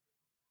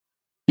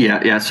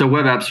 Yeah. So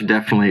web apps are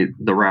definitely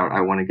the route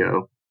I want to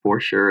go for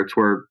sure. It's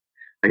where,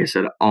 like I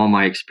said, all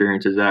my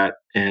experience is at,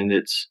 and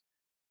it's,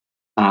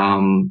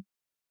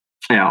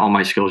 all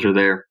my skills are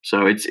there.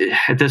 So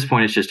at this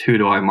point, it's just who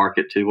do I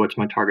market to? What's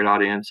my target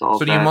audience? So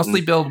do you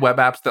mostly build web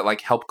apps that like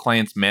help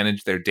clients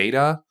manage their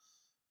data?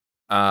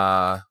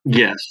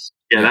 Yes.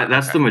 Yeah,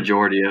 that's the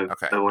majority of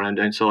what I'm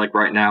doing. So like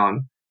right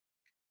now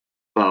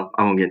I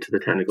won't get into the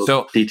technical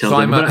details.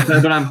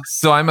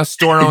 So I'm a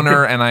store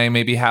owner and I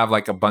maybe have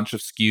like a bunch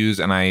of SKUs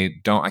and I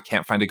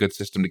can't find a good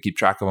system to keep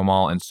track of them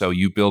all. And so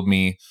you build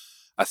me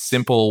a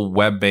simple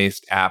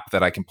web-based app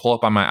that I can pull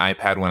up on my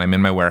iPad when I'm in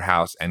my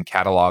warehouse and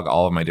catalog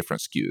all of my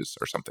different SKUs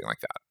or something like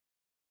that.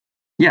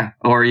 Yeah,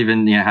 or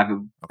even have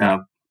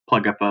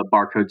plug up a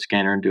barcode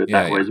scanner and do it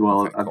that way as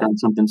well. Okay, I've done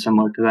something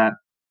similar to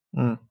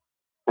that,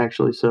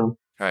 actually. So,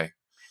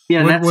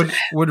 yeah,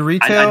 would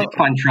retail? I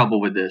find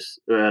trouble with this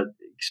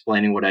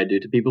explaining what I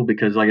do to people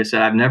because, like I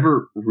said, I've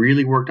never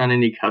really worked on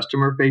any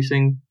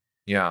customer-facing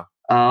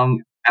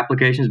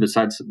applications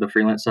besides the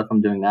freelance stuff I'm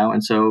doing now.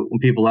 And so when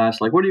people ask,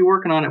 like, what are you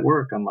working on at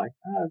work? I'm like,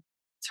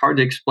 it's hard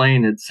to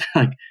explain. It's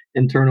like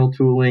internal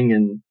tooling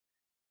and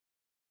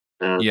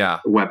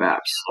web apps.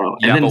 So,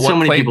 and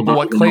then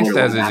what Clay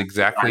says is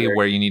exactly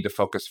where you need to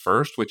focus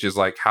first, which is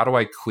like, how do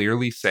I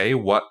clearly say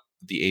what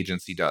the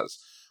agency does?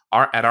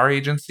 At our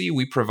agency,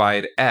 we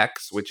provide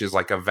X, which is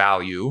like a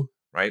value,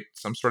 right?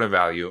 Some sort of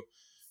value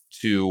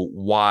to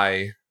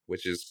Y,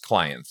 which is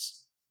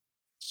clients.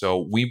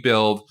 So we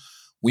build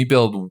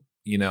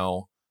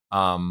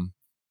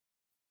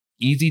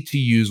easy to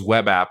use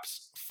web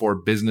apps for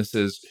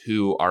businesses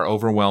who are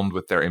overwhelmed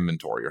with their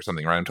inventory or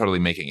something, right? I'm totally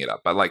making it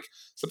up, but like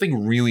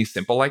something really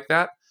simple like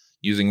that,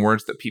 using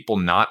words that people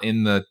not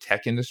in the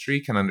tech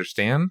industry can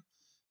understand,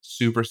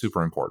 super,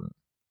 super important.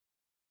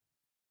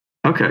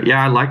 Okay.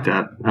 Yeah, I like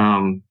that.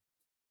 I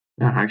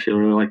actually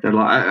really like that a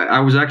lot.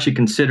 I was actually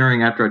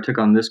considering after I took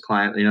on this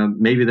client,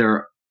 maybe there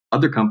are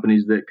other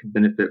companies that could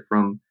benefit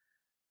from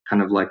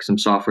kind of like some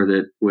software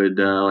that would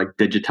like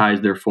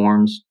digitize their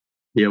forms,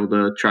 be able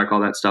to track all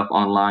that stuff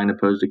online,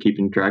 opposed to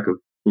keeping track of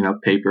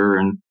paper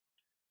and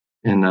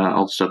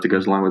all the stuff that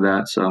goes along with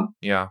that. So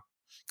yeah,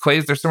 Clay,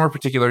 is there somewhere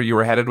particular you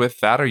were headed with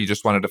that, or you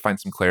just wanted to find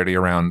some clarity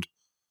around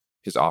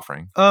his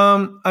offering?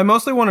 I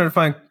mostly wanted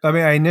to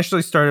I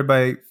initially started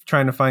by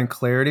trying to find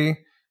clarity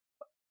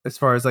as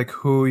far as like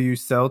who you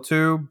sell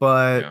to,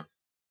 but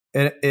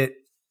it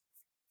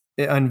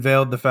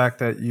unveiled the fact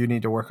that you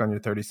need to work on your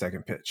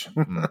 30-second pitch.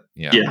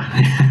 Yeah.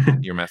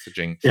 Your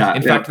messaging. Yeah.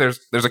 In fact, there's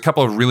a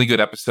couple of really good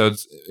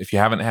episodes. If you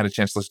haven't had a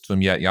chance to listen to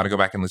them yet, you ought to go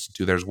back and listen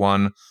to. There's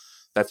one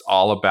that's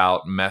all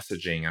about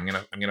messaging. I'm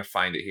gonna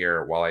find it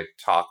here while I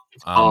talk.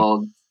 It's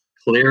called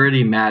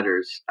Clarity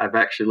Matters. I've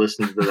actually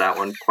listened to that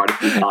one quite a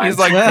few times. He's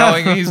like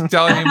telling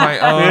me my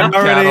own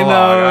catalog.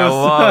 I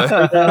love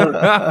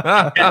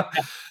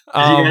it.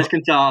 As you guys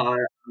can tell, I'm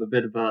a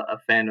bit of a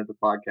fan of the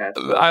podcast.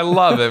 I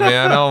love it,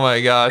 man. Oh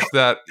my gosh.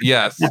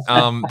 Yes.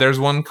 There's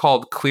one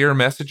called Clear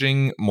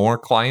Messaging, More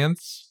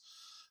Clients.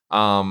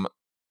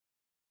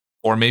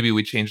 Or maybe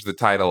we change the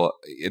title.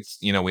 It's,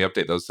 we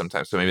update those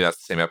sometimes. So maybe that's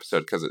the same episode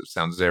because it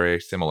sounds very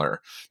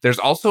similar. There's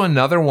also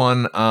another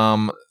one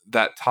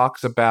that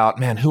talks about,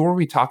 man, who were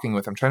we talking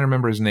with? I'm trying to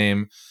remember his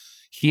name.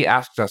 He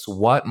asked us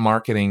what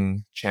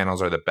marketing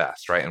channels are the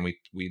best, right? And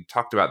we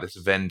talked about this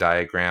Venn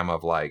diagram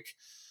of like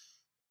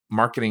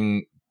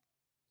marketing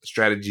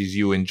strategies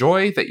you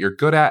enjoy, that you're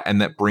good at,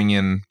 and that bring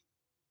in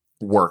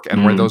work.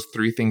 And where those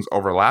three things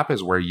overlap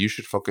is where you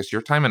should focus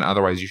your time, and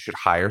otherwise you should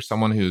hire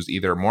someone who's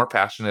either more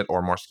passionate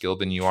or more skilled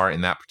than you are in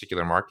that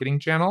particular marketing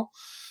channel.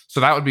 So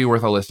that would be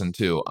worth a listen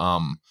to.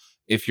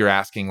 If you're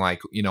asking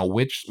like,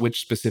 which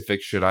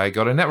specific, should I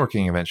go to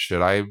networking events?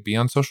 Should I be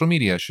on social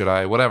media? Should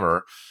I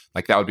whatever?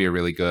 Like that would be a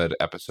really good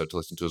episode to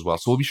listen to as well.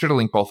 So we'll be sure to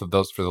link both of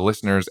those for the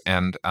listeners.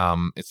 And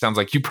it sounds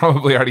like you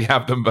probably already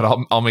have them, but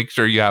I'll make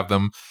sure you have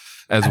them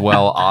as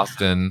well,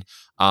 Austin.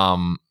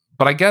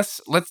 But I guess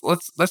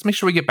let's make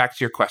sure we get back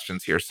to your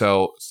questions here.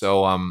 So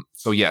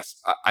yes,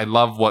 I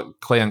love what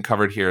Clay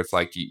uncovered here. It's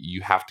like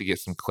you have to get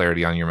some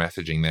clarity on your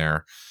messaging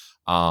there.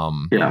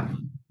 Yeah.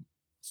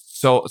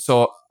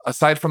 So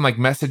aside from like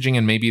messaging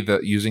and maybe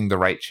using the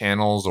right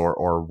channels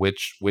or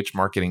which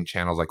marketing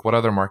channels, like what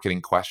other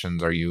marketing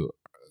questions are you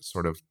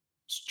sort of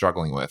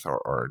struggling with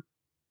or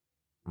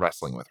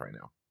wrestling with right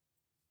now?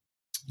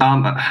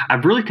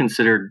 I've really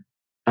considered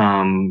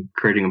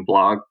creating a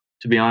blog,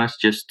 to be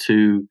honest,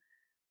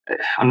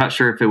 I'm not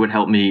sure if it would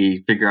help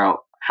me figure out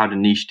how to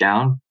niche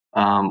down,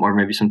 or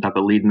maybe some type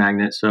of lead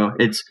magnet. So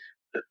it's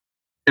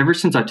ever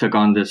since I took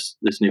on this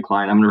new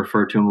client, I'm going to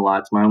refer to him a lot.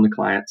 It's my only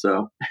client,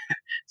 so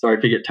sorry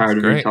if you get tired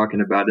of me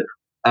talking about it.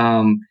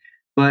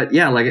 But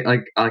yeah, like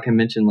I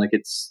mentioned, like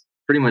it's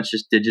pretty much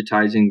just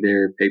digitizing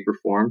their paper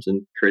forms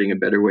and creating a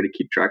better way to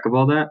keep track of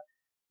all that.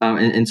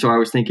 And so I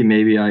was thinking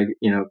maybe I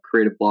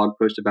create a blog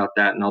post about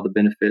that and all the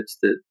benefits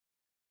that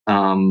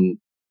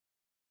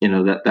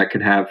that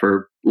could have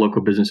for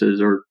local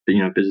businesses or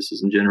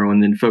businesses in general,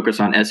 and then focus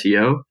on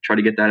SEO, try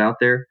to get that out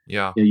there.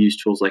 Yeah. Use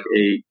tools like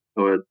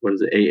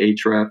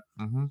Ahref.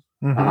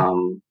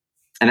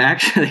 And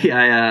actually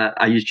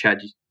I use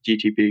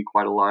ChatGPT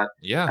quite a lot.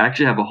 Yeah. I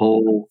actually have a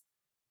whole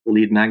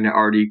lead magnet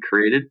already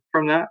created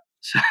from that.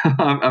 So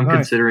I'm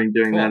considering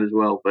doing that as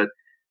well. But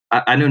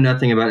I know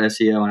nothing about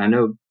SEO, and I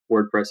know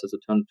WordPress has a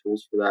ton of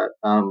tools for that.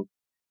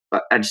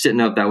 But I just didn't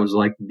know if that was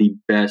like the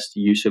best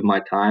use of my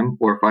time,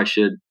 or if I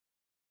should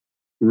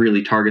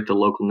really target the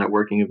local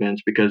networking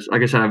events, because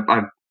like I said,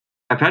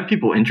 I've had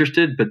people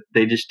interested, but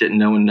they just didn't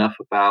know enough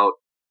about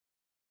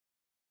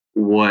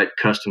what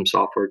custom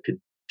software could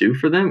do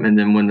for them. And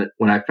then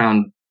when I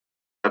found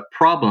a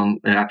problem,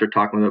 and after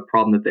talking about a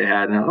problem that they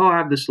had, and I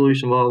have this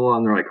solution, blah, blah, blah,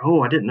 and they're like,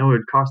 oh, I didn't know it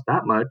would cost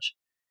that much.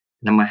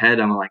 And in my head,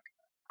 I'm like,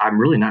 I'm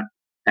really not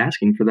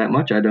asking for that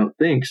much, I don't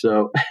think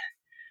so.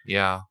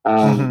 Yeah.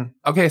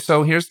 Okay,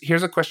 so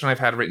here's a question I've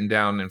had written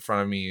down in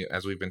front of me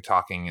as we've been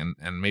talking,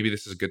 and maybe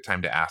this is a good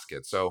time to ask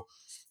it. So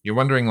you're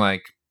wondering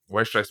like,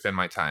 where should I spend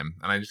my time?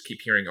 And I just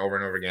keep hearing over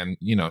and over again,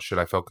 should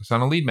I focus on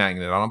a lead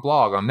magnet, on a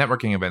blog, on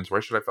networking events?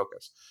 Where should I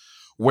focus?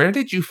 Where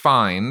did you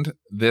find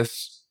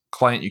this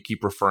client you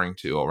keep referring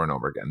to over and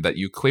over again that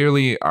you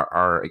clearly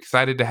are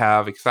excited to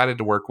have, excited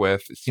to work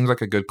with? It seems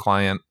like a good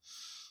client.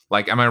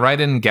 Like, am I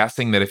right in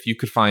guessing that if you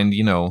could find,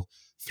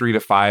 3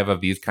 to 5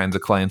 of these kinds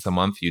of clients a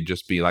month, you'd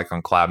just be like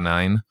on cloud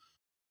 9?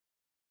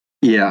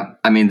 Yeah.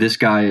 I mean, this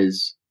guy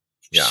is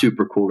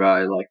super cool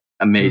guy, like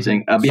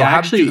amazing. So how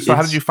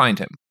did you find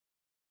him?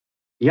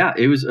 Yeah,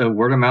 it was a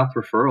word of mouth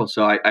referral.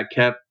 So I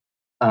kept,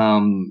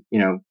 when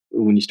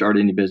you start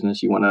any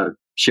business, you want to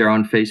share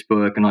on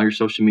Facebook and all your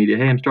social media.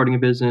 Hey, I'm starting a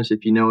business.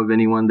 If you know of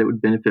anyone that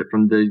would benefit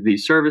from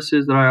these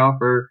services that I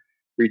offer,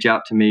 reach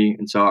out to me.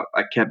 And so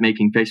I kept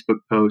making Facebook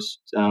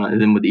posts. And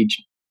then with each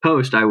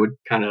post, I would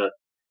kind of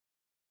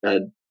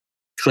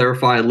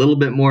clarify a little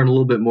bit more and a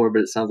little bit more,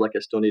 but it sounds like I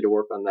still need to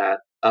work on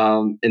that.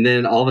 And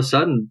then all of a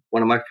sudden,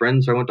 one of my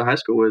friends I went to high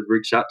school with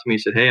reached out to me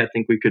and said, hey, I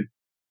think we could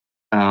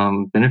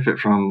benefit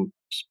from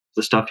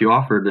the stuff you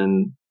offered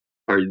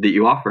or that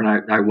you offer.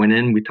 And I went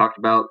in, we talked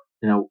about,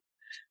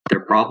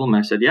 their problem.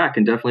 I said, yeah, I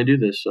can definitely do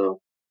this.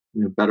 So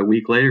about a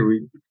week later,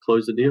 we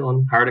closed the deal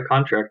and hired a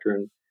contractor,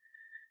 and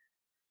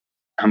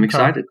I'm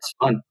excited. It's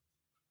fun.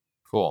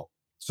 Cool.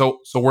 So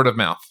word of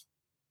mouth.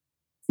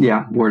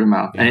 Yeah, word of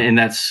mouth. Yeah. And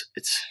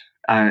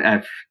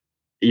I've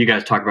you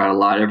guys talk about it a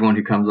lot. Everyone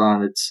who comes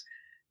on,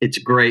 it's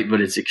great,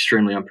 but it's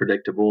extremely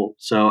unpredictable.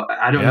 So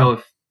I don't know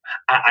if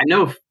I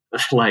know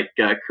like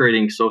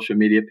creating social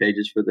media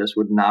pages for this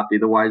would not be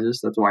the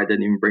wisest. That's why I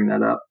didn't even bring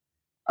that up.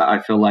 I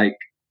feel like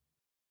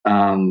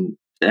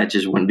that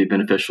just wouldn't be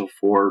beneficial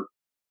for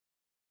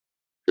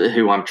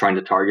who I'm trying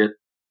to target.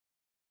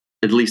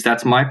 At least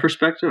that's my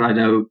perspective. I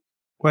know.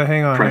 Wait,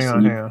 hang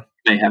on.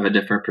 May have a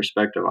different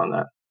perspective on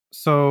that.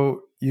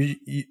 So you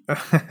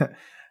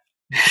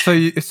so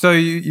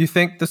you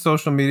think the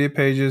social media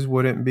pages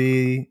wouldn't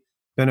be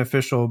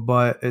beneficial,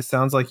 but it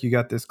sounds like you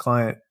got this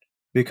client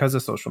because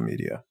of social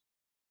media.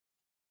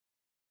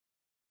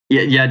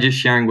 Yeah, just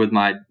sharing with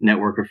my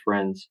network of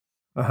friends.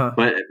 Uh-huh.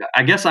 But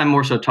I guess I'm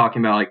more so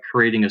talking about like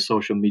creating a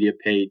social media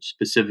page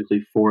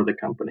specifically for the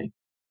company.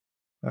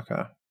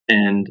 Okay.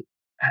 And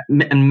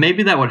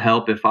maybe that would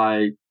help if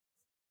I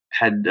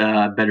had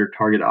a better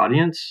target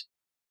audience.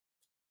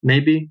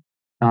 Maybe.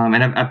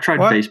 And I've tried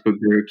Facebook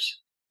groups,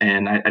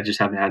 and I just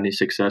haven't had any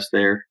success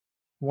there.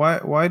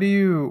 Why do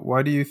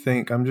you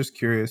think, I'm just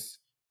curious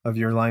of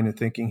your line of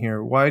thinking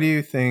here. Why do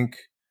you think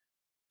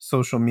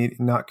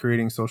not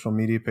creating social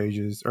media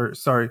pages,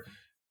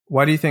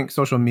 why do you think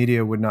social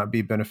media would not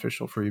be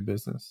beneficial for your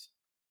business?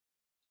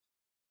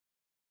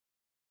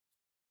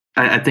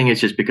 I think it's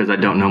just because I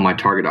don't know my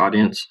target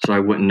audience, so I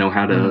wouldn't know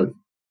how to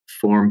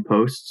form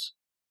posts.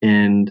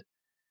 And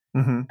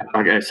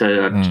like I said,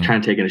 I'm just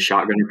kind of taking a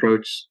shotgun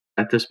approach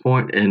at this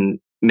point, and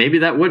maybe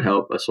that would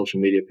help a social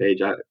media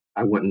page. I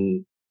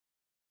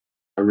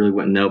really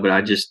wouldn't know,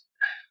 but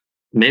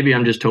maybe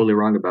I'm just totally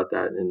wrong about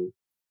that, and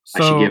I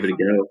should give it a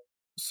go.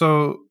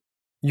 So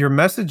your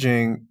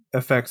messaging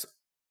affects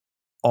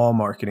all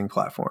marketing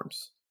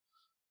platforms,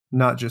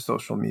 not just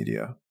social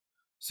media.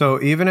 So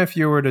if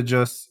we were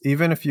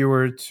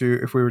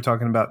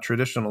talking about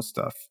traditional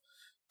stuff,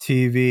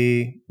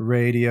 TV,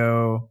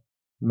 radio,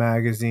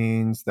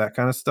 magazines, that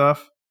kind of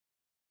stuff,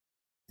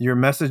 your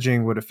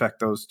messaging would affect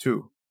those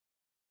too.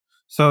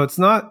 So it's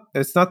not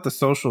the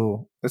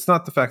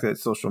fact that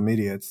it's social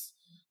media. It's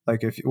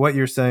like, if what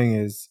you're saying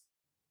is,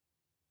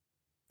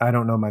 I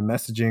don't know my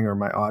messaging or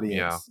my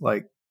audience,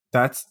 like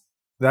that's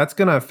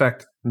going to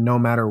affect no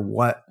matter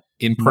what.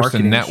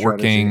 In-person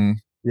networking,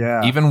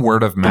 even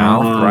word of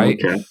mouth,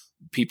 right? Okay.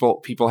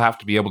 People have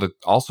to be able to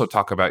also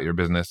talk about your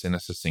business in a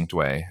succinct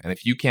way. And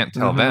if you can't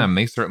tell them,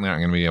 they certainly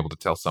aren't going to be able to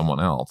tell someone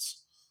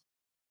else.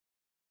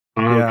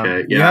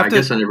 Okay. Yeah, I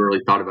guess I never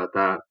really thought about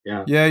that.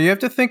 Yeah. Yeah, you have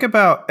to think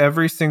about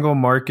every single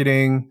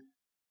marketing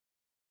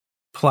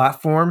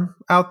platform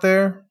out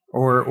there,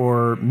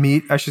 or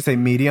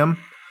medium.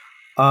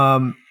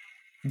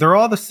 They're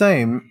all the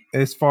same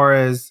as far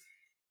as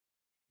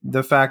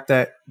the fact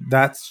that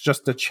that's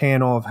just a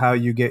channel of how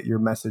you get your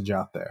message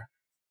out there.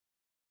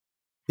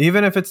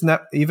 Even if it's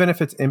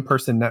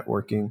in-person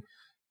networking,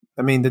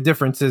 I mean, the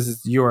difference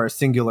is you are a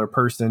singular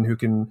person who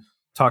can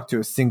talk to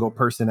a single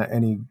person at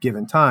any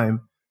given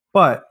time,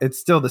 but it's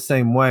still the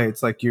same way.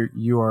 It's like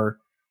you are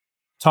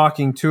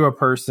talking to a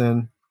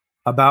person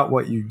about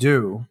what you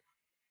do.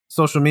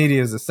 Social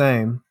media is the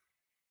same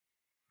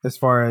as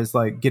far as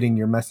like getting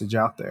your message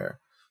out there.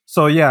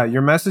 So yeah,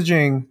 your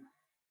messaging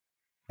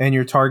and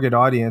your target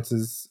audience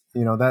is,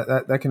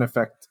 that can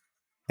affect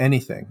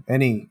anything,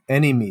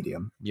 any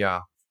medium.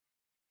 Yeah.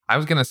 I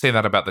was going to say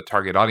that about the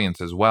target audience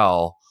as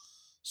well.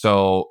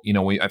 So,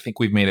 I think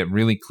we've made it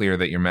really clear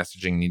that your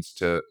messaging needs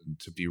to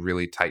be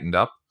really tightened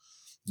up.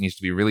 It needs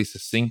to be really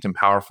succinct and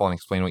powerful and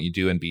explain what you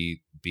do and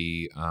be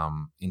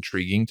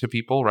intriguing to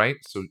people, right?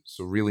 So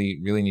really,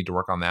 really need to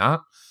work on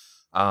that.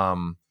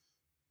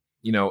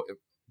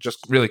 Just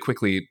really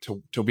quickly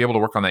to be able to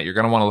work on that, you're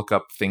going to want to look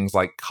up things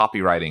like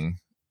copywriting,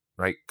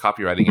 right?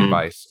 Copywriting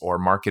advice or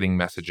marketing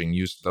messaging.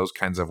 Use those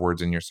kinds of words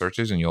in your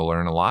searches and you'll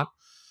learn a lot.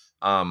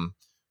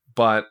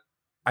 But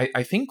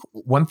I think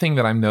one thing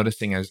that I'm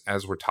noticing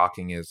as we're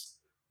talking is,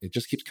 it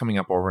just keeps coming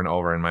up over and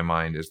over in my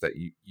mind, is that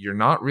I'm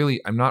not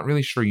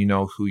really sure you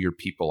know who your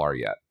people are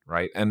yet,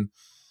 right? And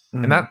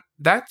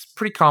that's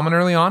pretty common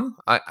early on.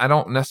 I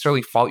don't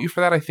necessarily fault you for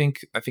that. I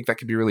think that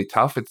could be really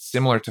tough. It's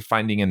similar to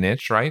finding a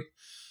niche, right?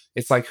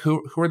 It's like,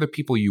 who are the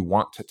people you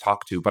want to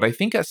talk to? But I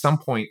think at some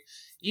point,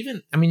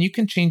 you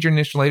can change your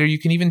niche later. You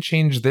can even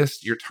change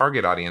your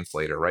target audience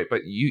later, right?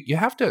 But you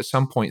have to at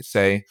some point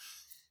say,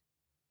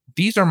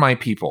 these are my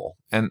people,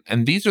 and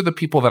these are the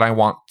people that I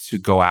want to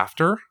go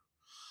after.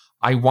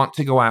 I want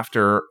to go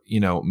after,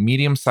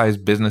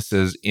 medium-sized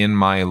businesses in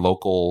my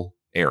local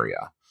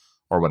area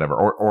or whatever,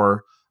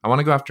 or I want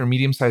to go after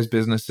medium-sized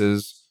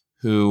businesses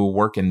who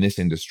work in this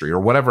industry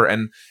or whatever.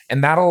 And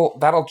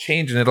that'll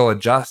change and it'll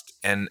adjust,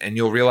 and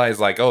you'll realize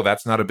like, oh,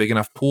 that's not a big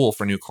enough pool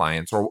for new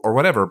clients or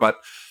whatever. But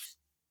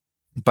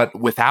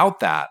without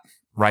that,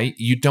 right,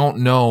 you don't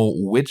know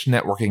which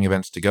networking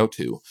events to go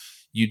to.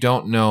 You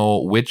don't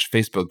know which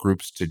Facebook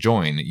groups to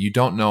join. You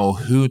don't know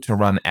who to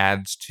run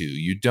ads to.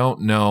 You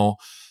don't know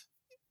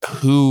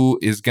who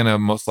is going to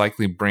most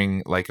likely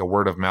bring like a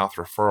word of mouth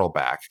referral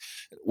back.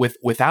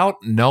 Without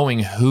knowing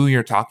who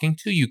you're talking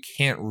to, you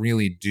can't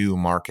really do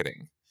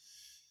marketing.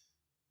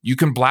 You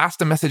can blast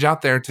a message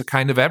out there to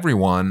kind of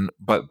everyone,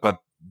 but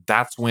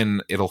that's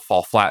when it'll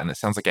fall flat. And it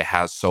sounds like it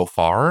has so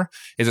far.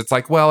 It's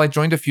like, well, I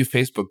joined a few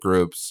Facebook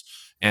groups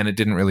and it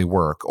didn't really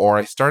work. Or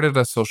I started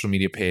a social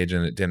media page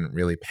and it didn't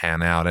really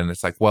pan out. And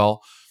it's like,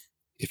 well,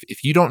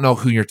 if you don't know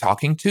who you're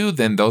talking to,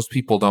 then those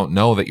people don't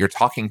know that you're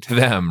talking to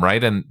them,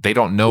 right? And they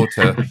don't know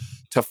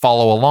to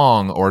follow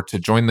along or to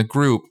join the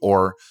group,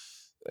 or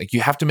like, you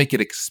have to make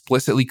it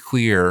explicitly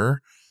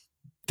clear,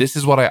 this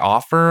is what I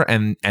offer,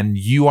 and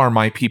you are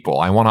my people.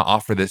 I want to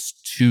offer this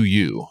to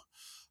you.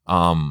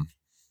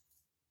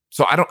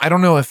 So I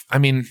don't know if, I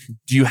mean,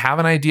 do you have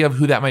an idea of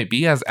who that might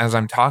be as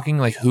I'm talking,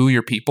 like who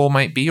your people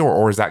might be,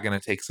 or is that going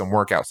to take some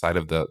work outside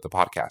of the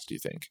podcast, do you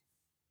think?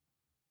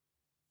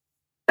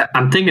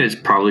 I'm thinking it's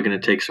probably going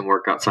to take some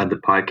work outside the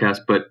podcast,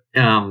 but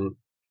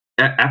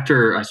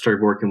after I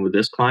started working with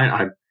this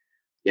client,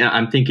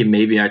 I'm thinking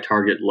maybe I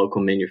target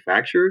local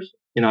manufacturers.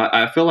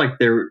 I feel like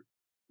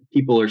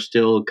people are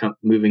still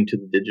moving to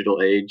the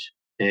digital age,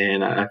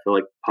 and I feel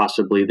like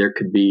possibly there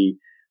could be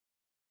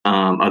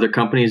other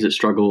companies that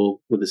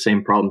struggle with the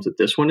same problems that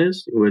this one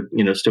is, with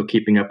still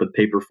keeping up with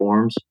paper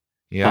forms.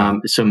 Yeah.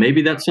 So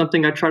maybe that's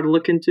something I try to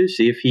look into,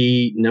 see if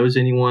he knows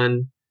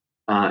anyone,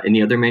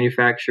 any other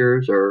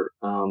manufacturers, or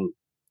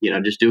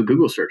just do a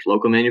Google search,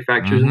 local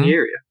manufacturers in the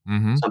area,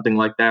 something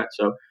like that.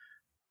 So,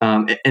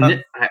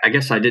 I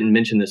guess I didn't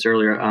mention this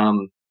earlier.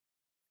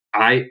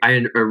 I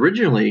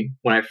originally,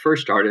 when I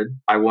first started,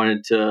 I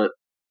wanted to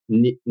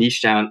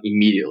niche down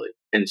immediately,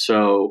 and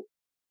so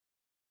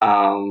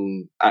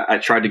I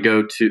tried to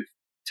go to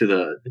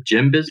the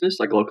gym business,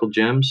 like local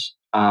gyms.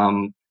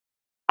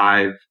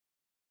 My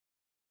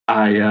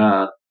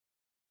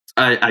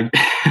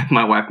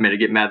wife made it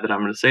get mad that I'm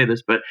going to say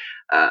this, but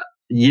many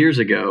years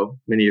ago,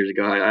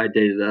 I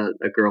dated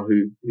a girl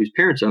whose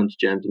parents owns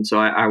gyms, and so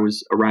I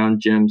was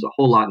around gyms a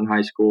whole lot in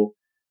high school.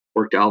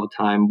 Worked out all the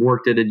time.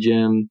 Worked at a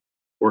gym.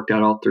 Worked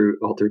out all through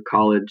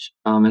college.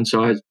 And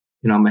so I was,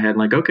 in my head,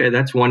 like, okay,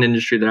 that's one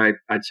industry that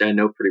I'd say I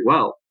know pretty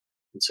well.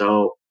 And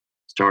so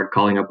started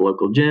calling up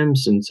local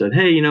gyms and said,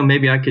 hey,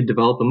 maybe I could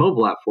develop a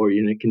mobile app for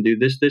you, and it can do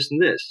this, this,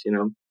 and this.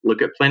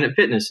 Look at Planet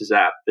Fitness's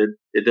app.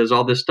 It does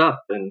all this stuff,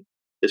 and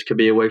this could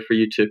be a way for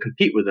you to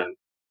compete with them.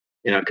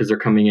 Because they're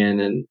coming in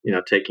and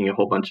taking a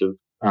whole bunch of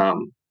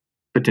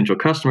potential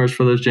customers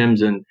for those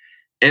gyms, and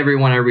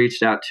everyone I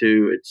reached out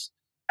to,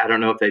 I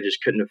don't know if they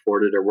just couldn't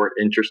afford it or weren't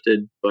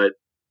interested, but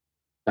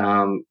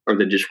or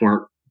they just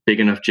weren't big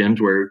enough gyms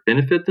where it would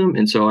benefit them.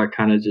 And so I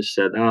kind of just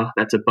said, oh,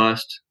 that's a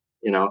bust.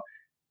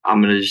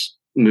 I'm going to just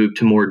move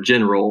to a more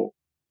general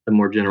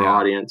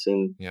audience.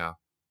 And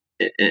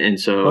and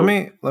so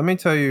let me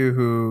tell you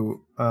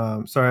who.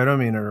 Sorry, I don't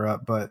mean to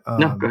interrupt, but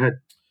no, go ahead.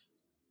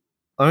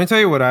 Let me tell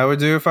you what I would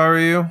do if I were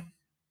you.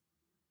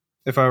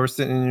 If I were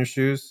sitting in your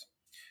shoes,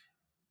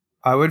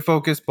 I would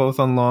focus both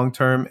on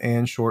long-term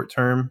and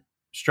short-term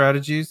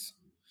strategies.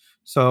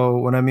 So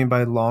what I mean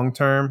by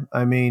long-term,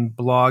 I mean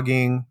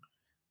blogging,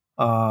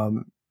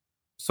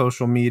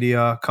 social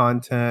media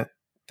content,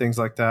 things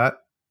like that.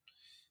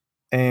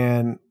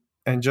 And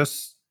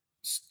just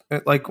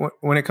like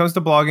when it comes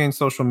to blogging and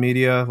social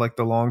media, like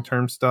the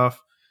long-term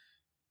stuff,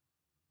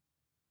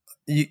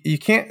 you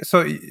can't.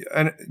 So,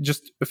 and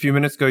just a few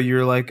minutes ago,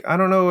 you're like, I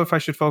don't know if I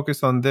should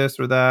focus on this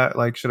or that.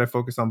 Like, should I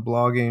focus on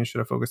blogging?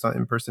 Should I focus on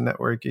in-person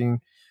networking?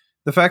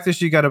 The fact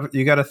is, you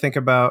gotta think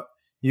about,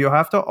 you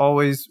have to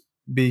always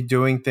be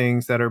doing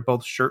things that are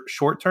both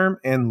short-term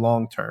and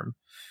long-term.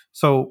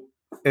 So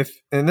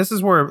and this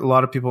is where a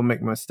lot of people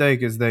make a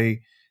mistake, is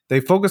they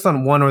focus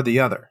on one or the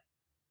other.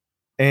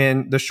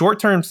 And the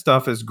short-term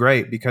stuff is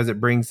great because it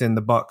brings in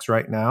the bucks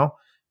right now,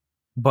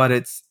 but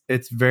it's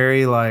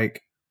very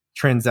like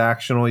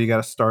transactional. You got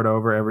to start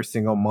over every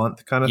single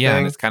month kind of thing.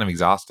 And it's kind of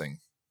exhausting.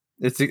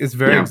 It's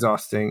very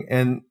exhausting.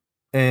 And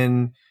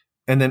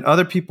then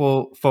other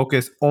people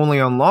focus only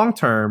on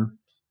long-term,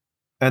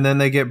 and then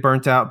they get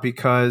burnt out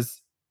because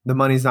the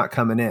money's not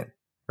coming in,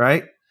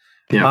 right?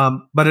 Yeah.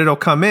 But it'll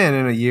come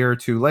in a year or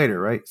two later,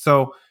 right?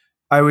 So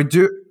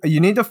you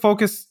need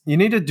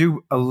to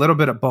do a little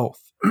bit of both.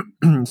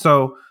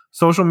 So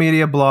social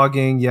media,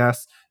 blogging,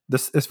 yes.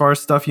 As far as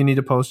stuff you need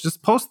to post,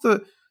 just post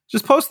the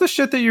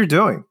shit that you're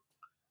doing.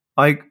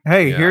 Like,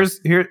 hey,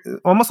 here's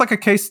almost like a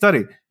case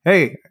study.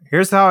 Hey,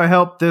 here's how I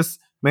helped this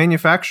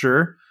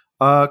manufacturer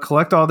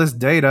collect all this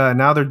data, and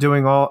now they're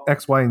doing all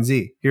X, Y, and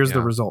Z. Here's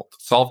the result.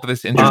 Solved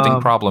this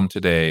interesting problem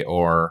today,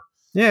 or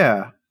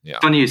Yeah.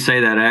 Funny you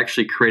say that. I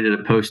actually created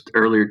a post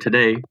earlier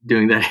today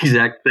doing that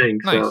exact thing.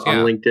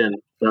 On LinkedIn.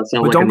 That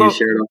sounds like I need to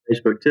share it on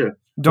Facebook too.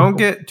 Don't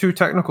get too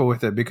technical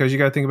with it, because you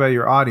got to think about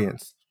your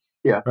audience.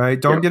 Yeah. Right.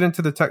 Don't get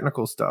into the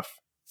technical stuff.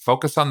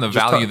 Focus on the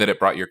value that it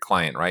brought your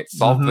client, right?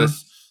 Solve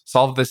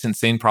this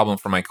insane problem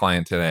for my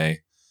client today.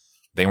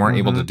 They weren't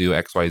able to do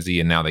X, Y, Z,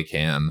 and now they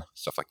can.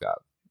 Stuff like that.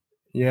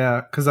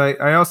 Yeah. Because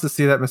I also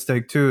see that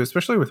mistake too,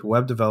 especially with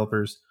web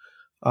developers.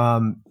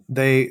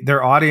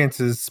 Their audience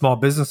is small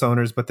business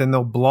owners, but then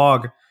they'll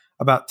blog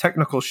about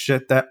technical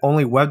shit that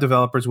only web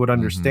developers would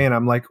understand.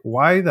 I'm like,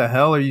 why the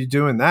hell are you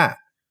doing that?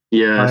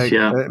 Yes,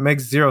 It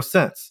makes zero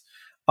sense.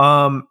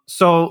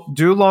 So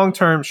do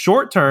long-term.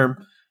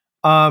 Short-term,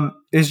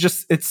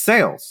 it's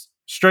sales,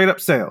 straight up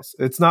sales.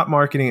 It's not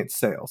marketing, it's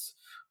sales.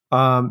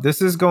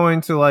 This is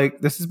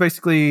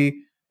basically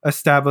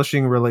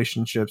establishing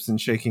relationships and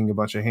shaking a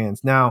bunch of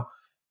hands. Now,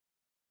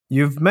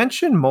 you've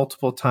mentioned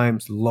multiple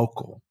times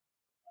local.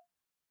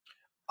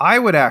 I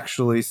would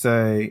actually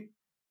say,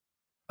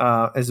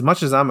 as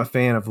much as I'm a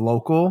fan of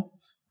local,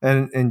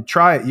 and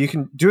try it, you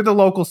can do the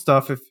local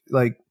stuff if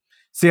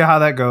see how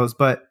that goes.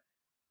 But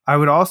I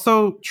would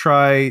also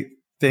try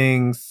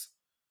things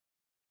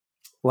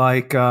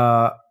like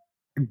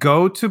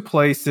go to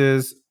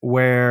places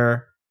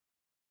where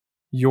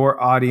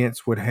your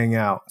audience would hang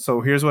out.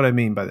 So here's what I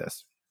mean by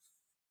this.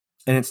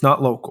 And it's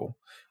not local.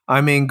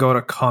 I mean, go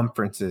to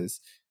conferences,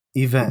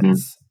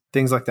 events,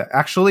 things like that.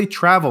 Actually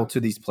travel to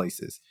these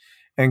places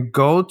and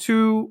go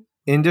to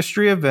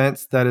industry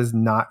events that is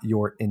not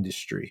your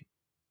industry.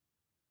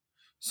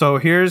 So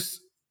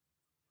here's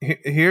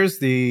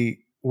the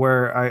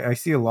where I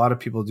see a lot of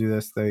people do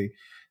this. They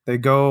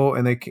go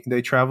and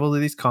they travel to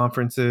these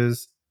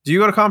conferences. Do you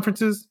go to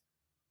conferences?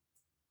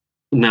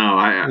 No,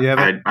 I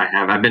have.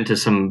 I've been to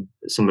some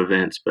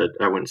events, but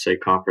I wouldn't say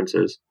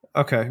conferences.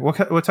 Okay, what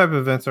type of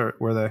events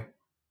were they?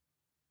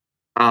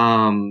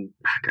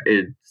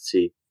 Let's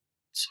see.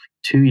 It's like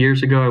 2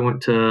 years ago. I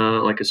went to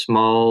like a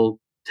small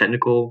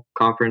technical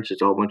conference.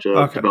 It's all a bunch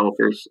of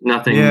developers.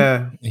 Nothing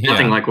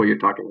like what you're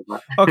talking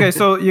about. Okay,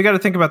 so you got to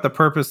think about the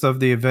purpose of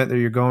the event that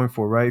you're going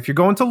for, right? If you're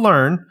going to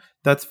learn,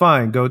 that's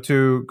fine. Go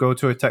to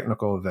a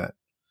technical event.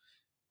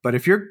 But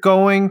if you're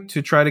going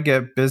to try to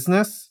get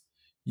business,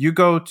 you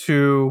go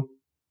to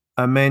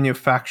a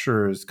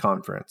manufacturer's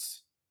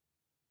conference.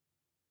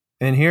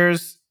 And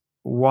here's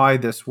why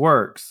this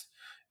works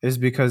is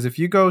because if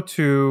you go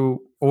to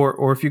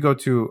or if you go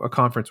to a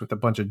conference with a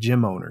bunch of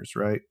gym owners,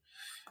 right?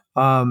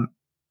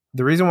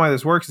 The reason why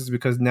this works is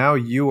because now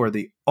you are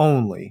the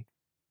only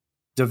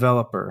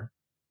developer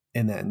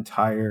in the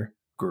entire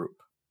group.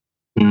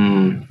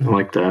 I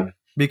like that.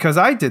 Because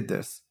I did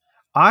this.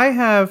 I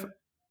have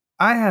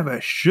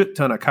a shit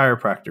ton of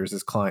chiropractors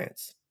as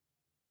clients.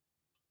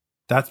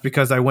 That's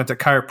because I went to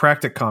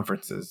chiropractic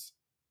conferences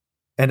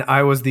and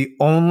I was the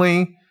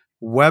only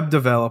web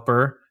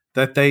developer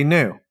that they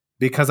knew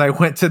because I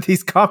went to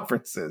these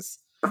conferences.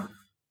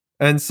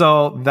 And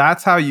so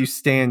that's how you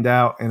stand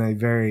out in a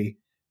very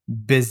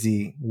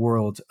busy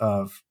world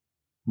of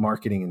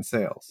marketing and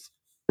sales.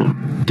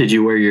 Did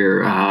you wear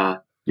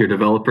your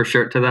developer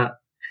shirt to that?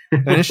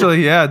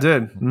 Initially, yeah, I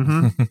did.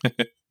 Mm-hmm.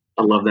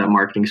 I love that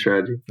marketing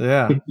strategy.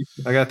 Yeah,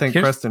 I got to thank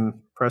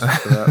Preston for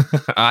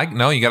that.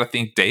 No, you got to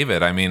thank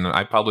David. I mean,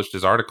 I published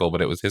his article,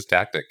 but it was his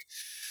tactic.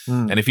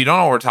 And if you don't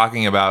know what we're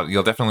talking about,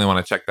 you'll definitely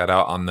want to check that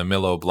out on the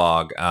Millo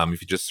blog.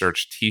 If you just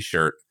search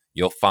T-shirt,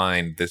 you'll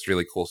find this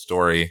really cool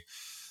story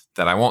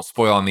that I won't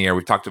spoil on the air.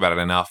 We've talked about it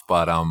enough,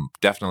 but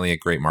definitely a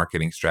great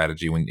marketing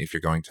strategy if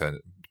you're going to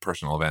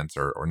personal events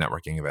or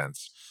networking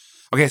events.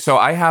 Okay, so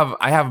I have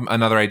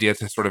another idea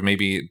to sort of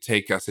maybe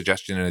take a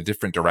suggestion in a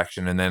different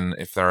direction, and then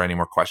if there are any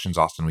more questions,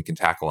 Austin, we can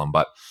tackle them.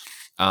 But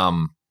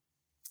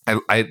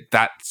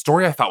that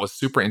story I thought was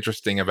super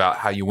interesting about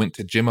how you went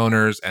to gym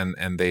owners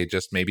and they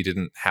just maybe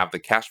didn't have the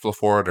cash flow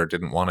for it or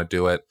didn't want to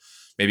do it.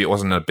 Maybe it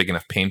wasn't a big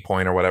enough pain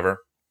point or whatever.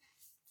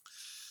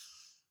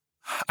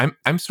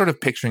 I'm sort of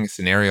picturing a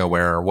scenario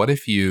where what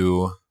if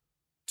you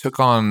took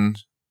on,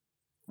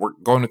 we're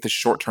going with this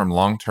short-term,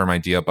 long-term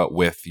idea, but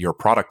with your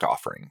product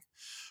offering,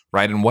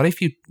 right? And what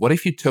if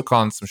you took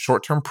on some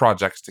short-term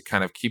projects to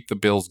kind of keep the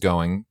bills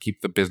going,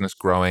 keep the business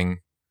growing,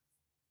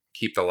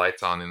 keep the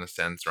lights on in a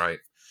sense, right?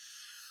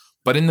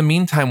 But in the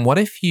meantime, what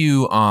if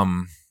you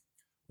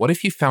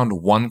found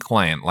one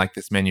client like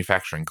this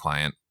manufacturing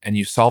client and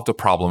you solved a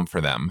problem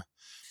for them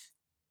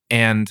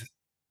and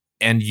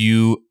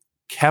you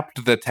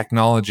kept the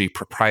technology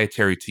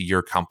proprietary to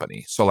your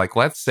company. So like,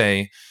 let's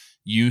say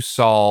you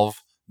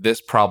solve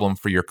this problem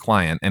for your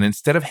client and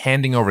instead of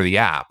handing over the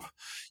app,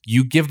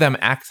 you give them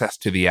access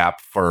to the app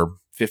for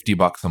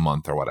 $50 a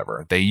month or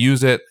whatever. They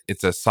use it.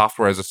 It's a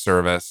software as a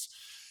service.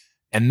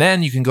 And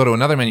then you can go to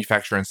another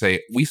manufacturer and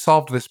say, we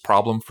solved this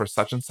problem for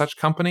such and such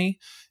company.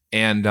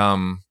 And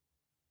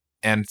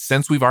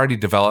since we've already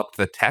developed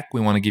the tech,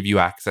 we want to give you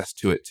access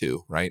to it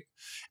too, right?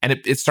 And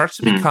it starts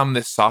to become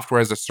this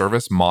software as a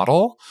service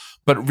model.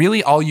 But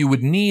really all you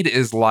would need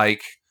is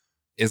like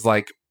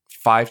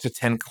 5 to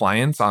 10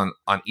 clients on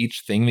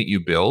each thing that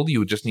you build. You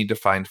would just need to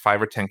find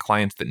 5 or 10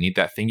 clients that need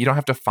that thing. You don't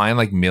have to find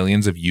like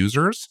millions of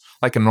users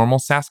like a normal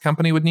SaaS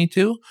company would need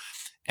to.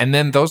 And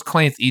then those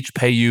clients each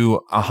pay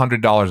you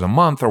 $100 a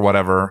month or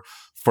whatever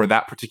for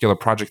that particular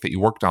project that you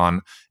worked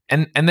on.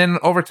 And then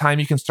over time,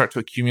 you can start to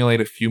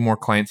accumulate a few more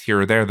clients here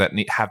or there that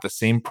have the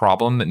same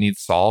problem that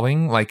needs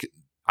solving. Like,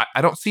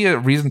 I don't see a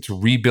reason to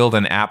rebuild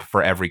an app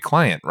for every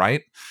client,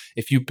 right?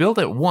 If you build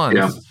it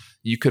once,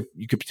 you could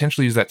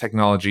potentially use that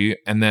technology,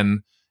 and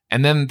then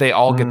they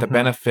all get the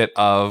benefit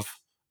of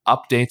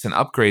updates and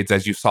upgrades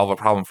as you solve a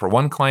problem for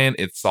one client.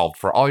 It's solved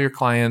for all your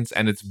clients,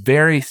 and it's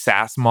very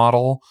SaaS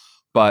model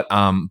But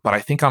I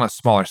think on a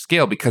smaller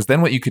scale, because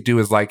then what you could do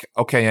is like,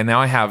 okay, and now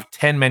I have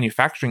 10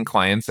 manufacturing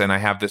clients and I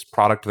have this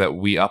product that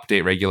we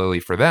update regularly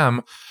for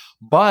them.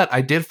 But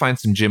I did find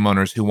some gym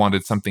owners who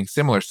wanted something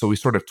similar. So we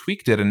sort of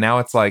tweaked it. And now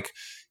it's like,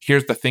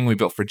 here's the thing we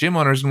built for gym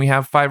owners, and we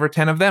have 5 or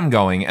 10 of them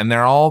going, and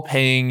they're all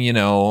paying,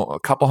 a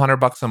couple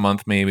 $100 a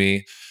month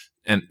maybe.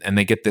 And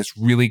they get this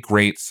really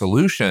great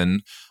solution,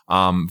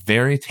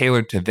 very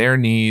tailored to their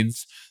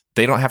needs.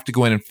 They don't have to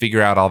go in and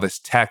figure out all this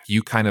tech.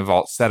 You kind of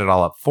all set it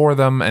all up for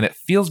them. And it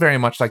feels very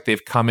much like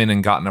they've come in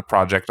and gotten a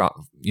project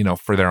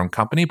for their own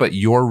company, but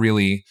you're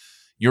really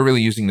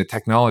using the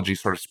technology,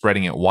 sort of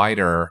spreading it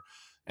wider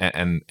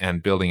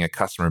and building a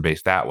customer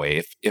base that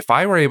way. If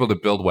I were able to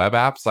build web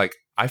apps, like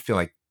I feel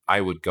like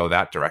I would go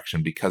that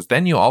direction, because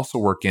then you also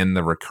work in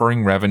the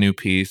recurring revenue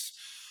piece,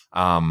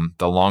 the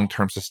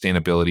long-term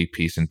sustainability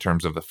piece in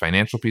terms of the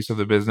financial piece of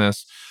the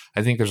business.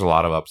 I think there's a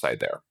lot of upside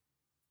there.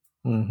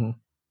 Mm-hmm.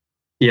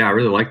 Yeah, I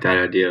really like that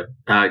idea.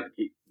 Kind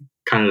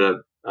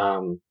of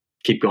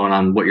keep going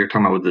on what you're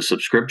talking about with the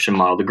subscription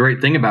model. The great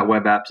thing about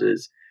web apps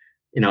is,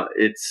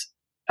 it's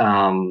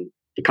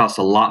it costs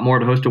a lot more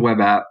to host a web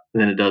app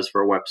than it does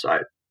for a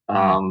website.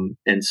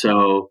 And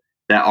so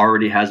that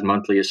already has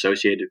monthly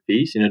associated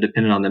fees,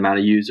 depending on the amount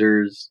of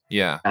users,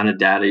 amount of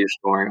data you're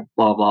storing,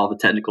 blah, blah, the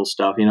technical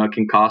stuff. It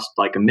can cost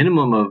like a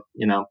minimum of,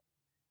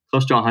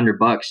 close to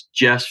 $100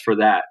 just for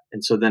that.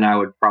 And so then I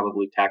would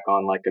probably tack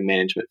on like a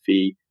management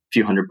fee,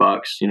 few $100,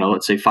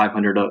 let's say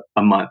 $500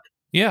 a month,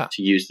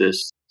 to use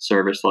this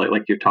service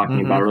like you're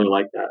talking about. I really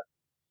like that.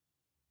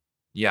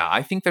 Yeah,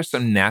 I think there's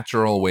some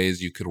natural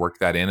ways you could work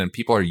that in, and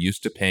people are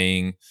used to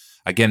paying,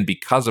 again,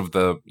 because of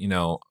the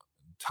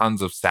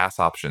tons of SaaS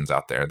options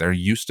out there. They're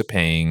used to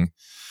paying,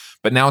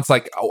 but now it's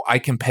like, oh, I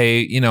can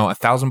pay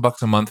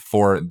 $1,000 a month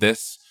for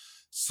this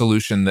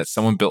solution that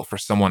someone built for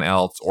someone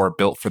else or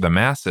built for the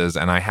masses,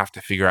 and I have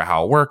to figure out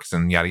how it works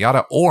and yada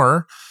yada.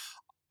 Or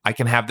I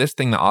can have this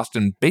thing that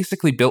Austin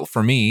basically built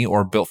for me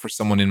or built for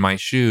someone in my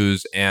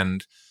shoes,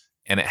 and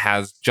it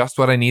has just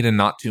what I need and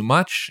not too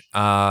much.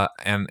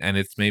 And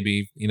it's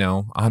maybe,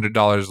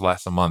 $100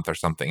 less a month or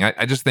something.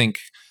 I just think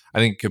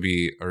it could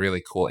be a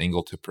really cool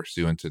angle to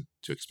pursue and to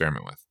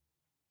experiment with.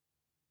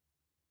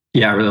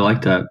 Yeah, I really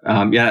like that.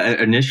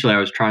 Initially I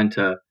was trying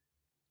to,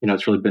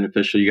 it's really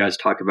beneficial. You guys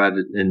talk about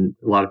it, and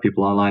a lot of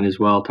people online as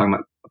well, talking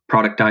about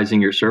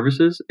productizing your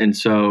services. And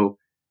so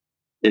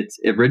it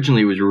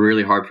originally was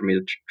really hard for me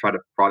to try to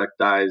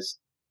productize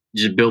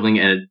just building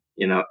a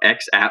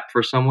X app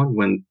for someone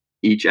when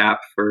each app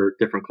for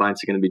different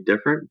clients is going to be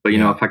different. But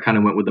if I kind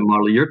of went with the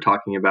model you're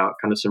talking about,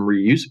 kind of some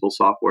reusable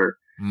software,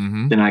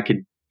 then I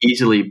could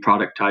easily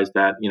productize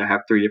that.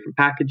 Have 3 different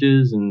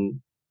packages and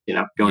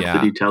go into the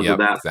details of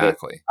that.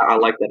 Exactly. But I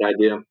like that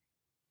idea.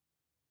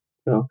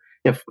 So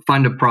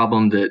find a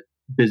problem that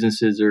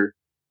businesses are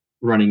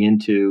running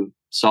into,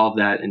 solve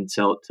that, and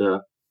sell it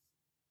to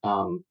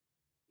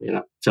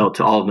sell it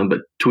to all of them, but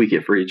tweak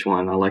it for each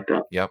one. I like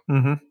that. Yep.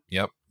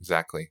 Yep.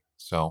 Exactly.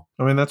 So,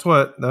 I mean, that's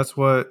what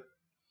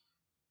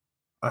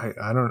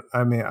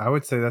I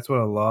would say that's what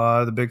a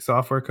lot of the big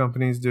software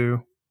companies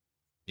do.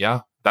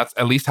 Yeah. That's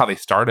at least how they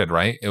started,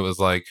 right? It was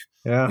like,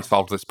 we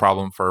solved this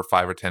problem for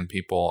 5 or 10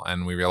 people,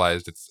 and we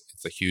realized it's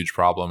a huge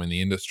problem in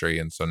the industry.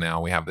 And so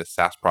now we have this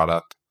SaaS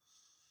product.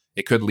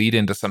 It could lead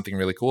into something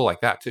really cool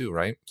like that too,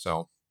 right?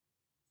 So.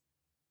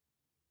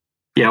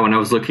 Yeah, when I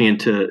was looking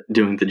into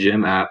doing the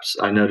gym apps,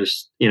 I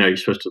noticed, you're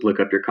supposed to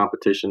look up your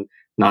competition.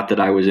 Not that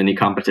I was any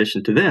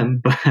competition to them,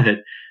 but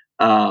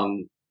I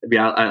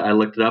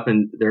looked it up,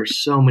 and there are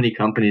so many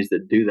companies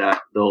that do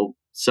that. They'll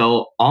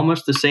sell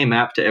almost the same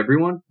app to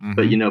everyone,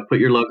 but put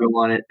your logo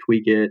on it,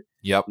 tweak it,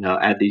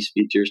 add these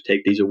features,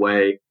 take these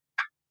away.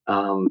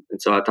 And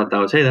so I thought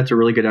that's a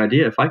really good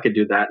idea if I could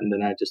do that. And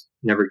then I just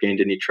never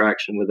gained any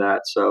traction with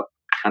that, so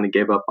I kind of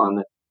gave up on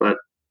it. But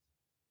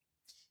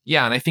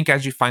yeah, and I think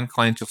as you find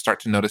clients, you'll start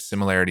to notice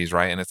similarities,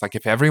 right? And it's like,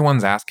 if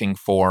everyone's asking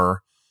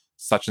for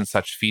such and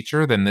such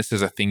feature, then this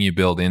is a thing you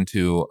build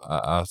into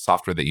a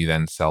software that you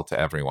then sell to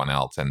everyone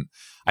else. And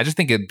I just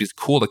think it'd be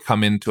cool to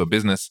come into a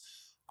business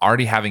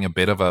already having a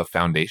bit of a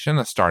foundation,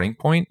 a starting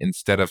point,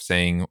 instead of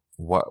saying,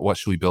 what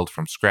should we build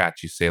from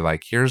scratch? You say,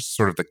 like, here's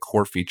sort of the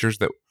core features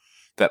that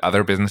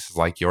other businesses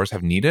like yours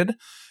have needed,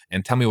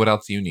 and tell me what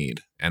else you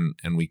need, and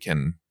we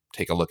can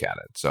take a look at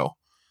it. So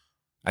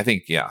I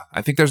think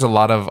there's a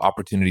lot of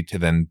opportunity to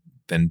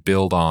then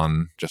build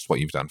on just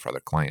what you've done for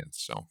other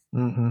clients. So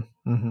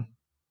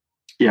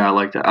yeah, I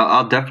like that.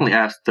 I'll definitely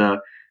ask the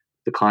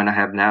client I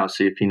have now,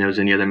 see if he knows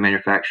any other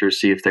manufacturers,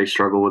 see if they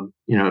struggle with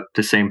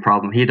the same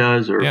problem he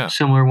does or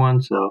similar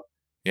ones. So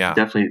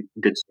definitely a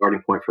good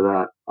starting point for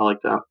that. I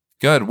like that.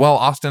 Good. Well,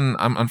 Austin,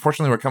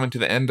 unfortunately, we're coming to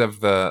the end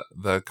of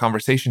the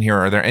conversation here.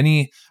 Are there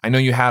any? I know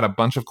you had a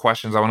bunch of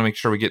questions. I want to make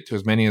sure we get to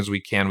as many as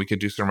we can. We could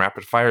do some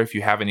rapid fire if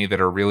you have any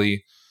that are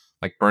really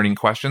like burning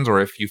questions, or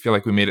if you feel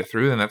like we made it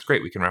through, then that's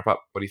great. We can wrap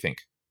up. What do you think?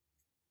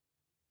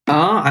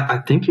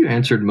 I think you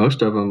answered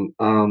most of them,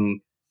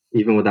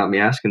 even without me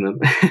asking them.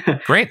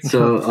 Great.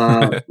 So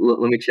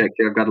let me check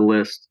here. I've got a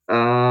list.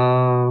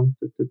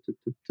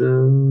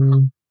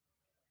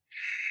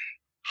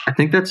 I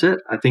think that's it.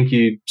 I think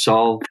you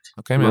solved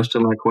Okay, man. most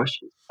of my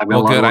questions. I've got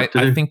Well, a lot good. of work to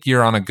do. I think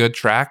you're on a good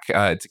track.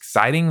 It's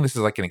exciting. This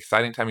is like an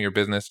exciting time of your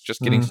business,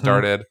 just getting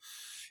started.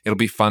 It'll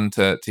be fun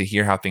to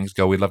hear how things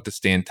go. We'd love to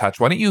stay in touch.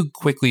 Why don't you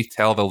quickly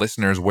tell the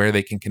listeners where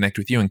they can connect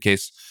with you in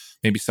case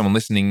maybe someone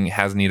listening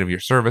has need of your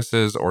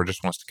services or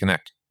just wants to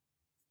connect?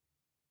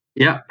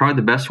 Yeah, probably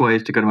the best way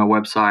is to go to my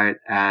website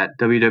at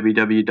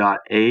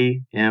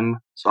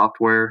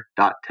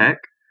www.amsoftware.tech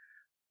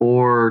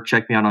or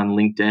check me out on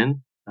LinkedIn,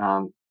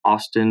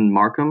 Austin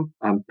Markham.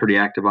 I'm pretty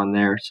active on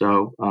there.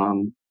 So,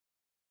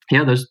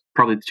 those are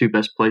probably the two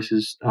best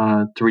places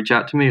to reach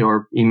out to me,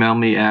 or email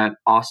me at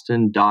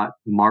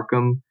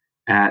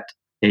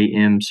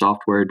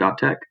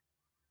austin.markham@amsoftware.tech.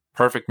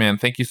 Perfect, man.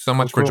 Thank you so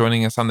much for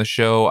joining us on the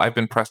show. I've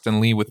been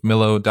Preston Lee with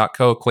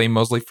Millo.co, Clay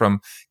Mosley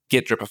from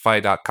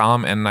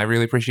GetDripify.com, and I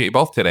really appreciate you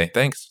both today.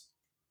 Thanks.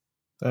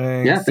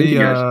 Thanks. Yeah, thank you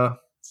guys.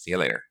 See you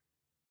later.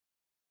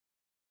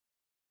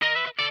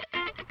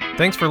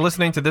 Thanks for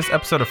listening to this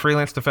episode of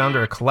Freelance to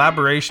Founder, a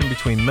collaboration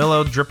between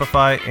Millo,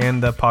 Dripify,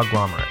 and the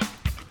Podglomerate.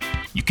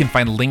 You can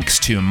find links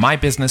to my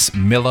business,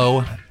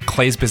 Millo,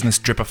 Clay's business,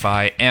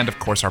 Dripify, and of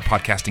course our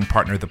podcasting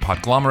partner, The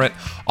Podglomerate,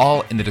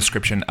 all in the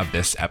description of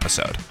this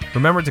episode.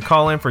 Remember to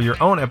call in for your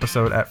own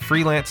episode at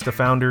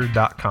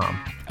freelancetofounder.com.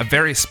 A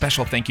very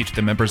special thank you to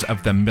the members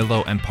of the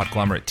Millo and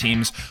Podglomerate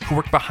teams who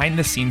work behind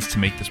the scenes to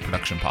make this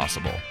production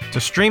possible. To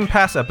stream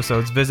past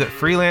episodes, visit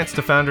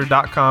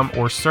freelancetofounder.com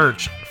or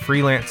search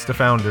Freelance to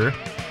Founder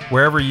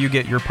wherever you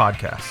get your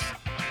podcasts.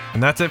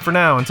 And that's it for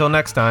now. Until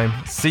next time,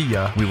 see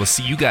ya. We will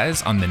see you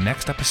guys on the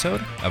next episode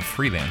of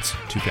Freelance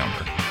to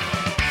Founder.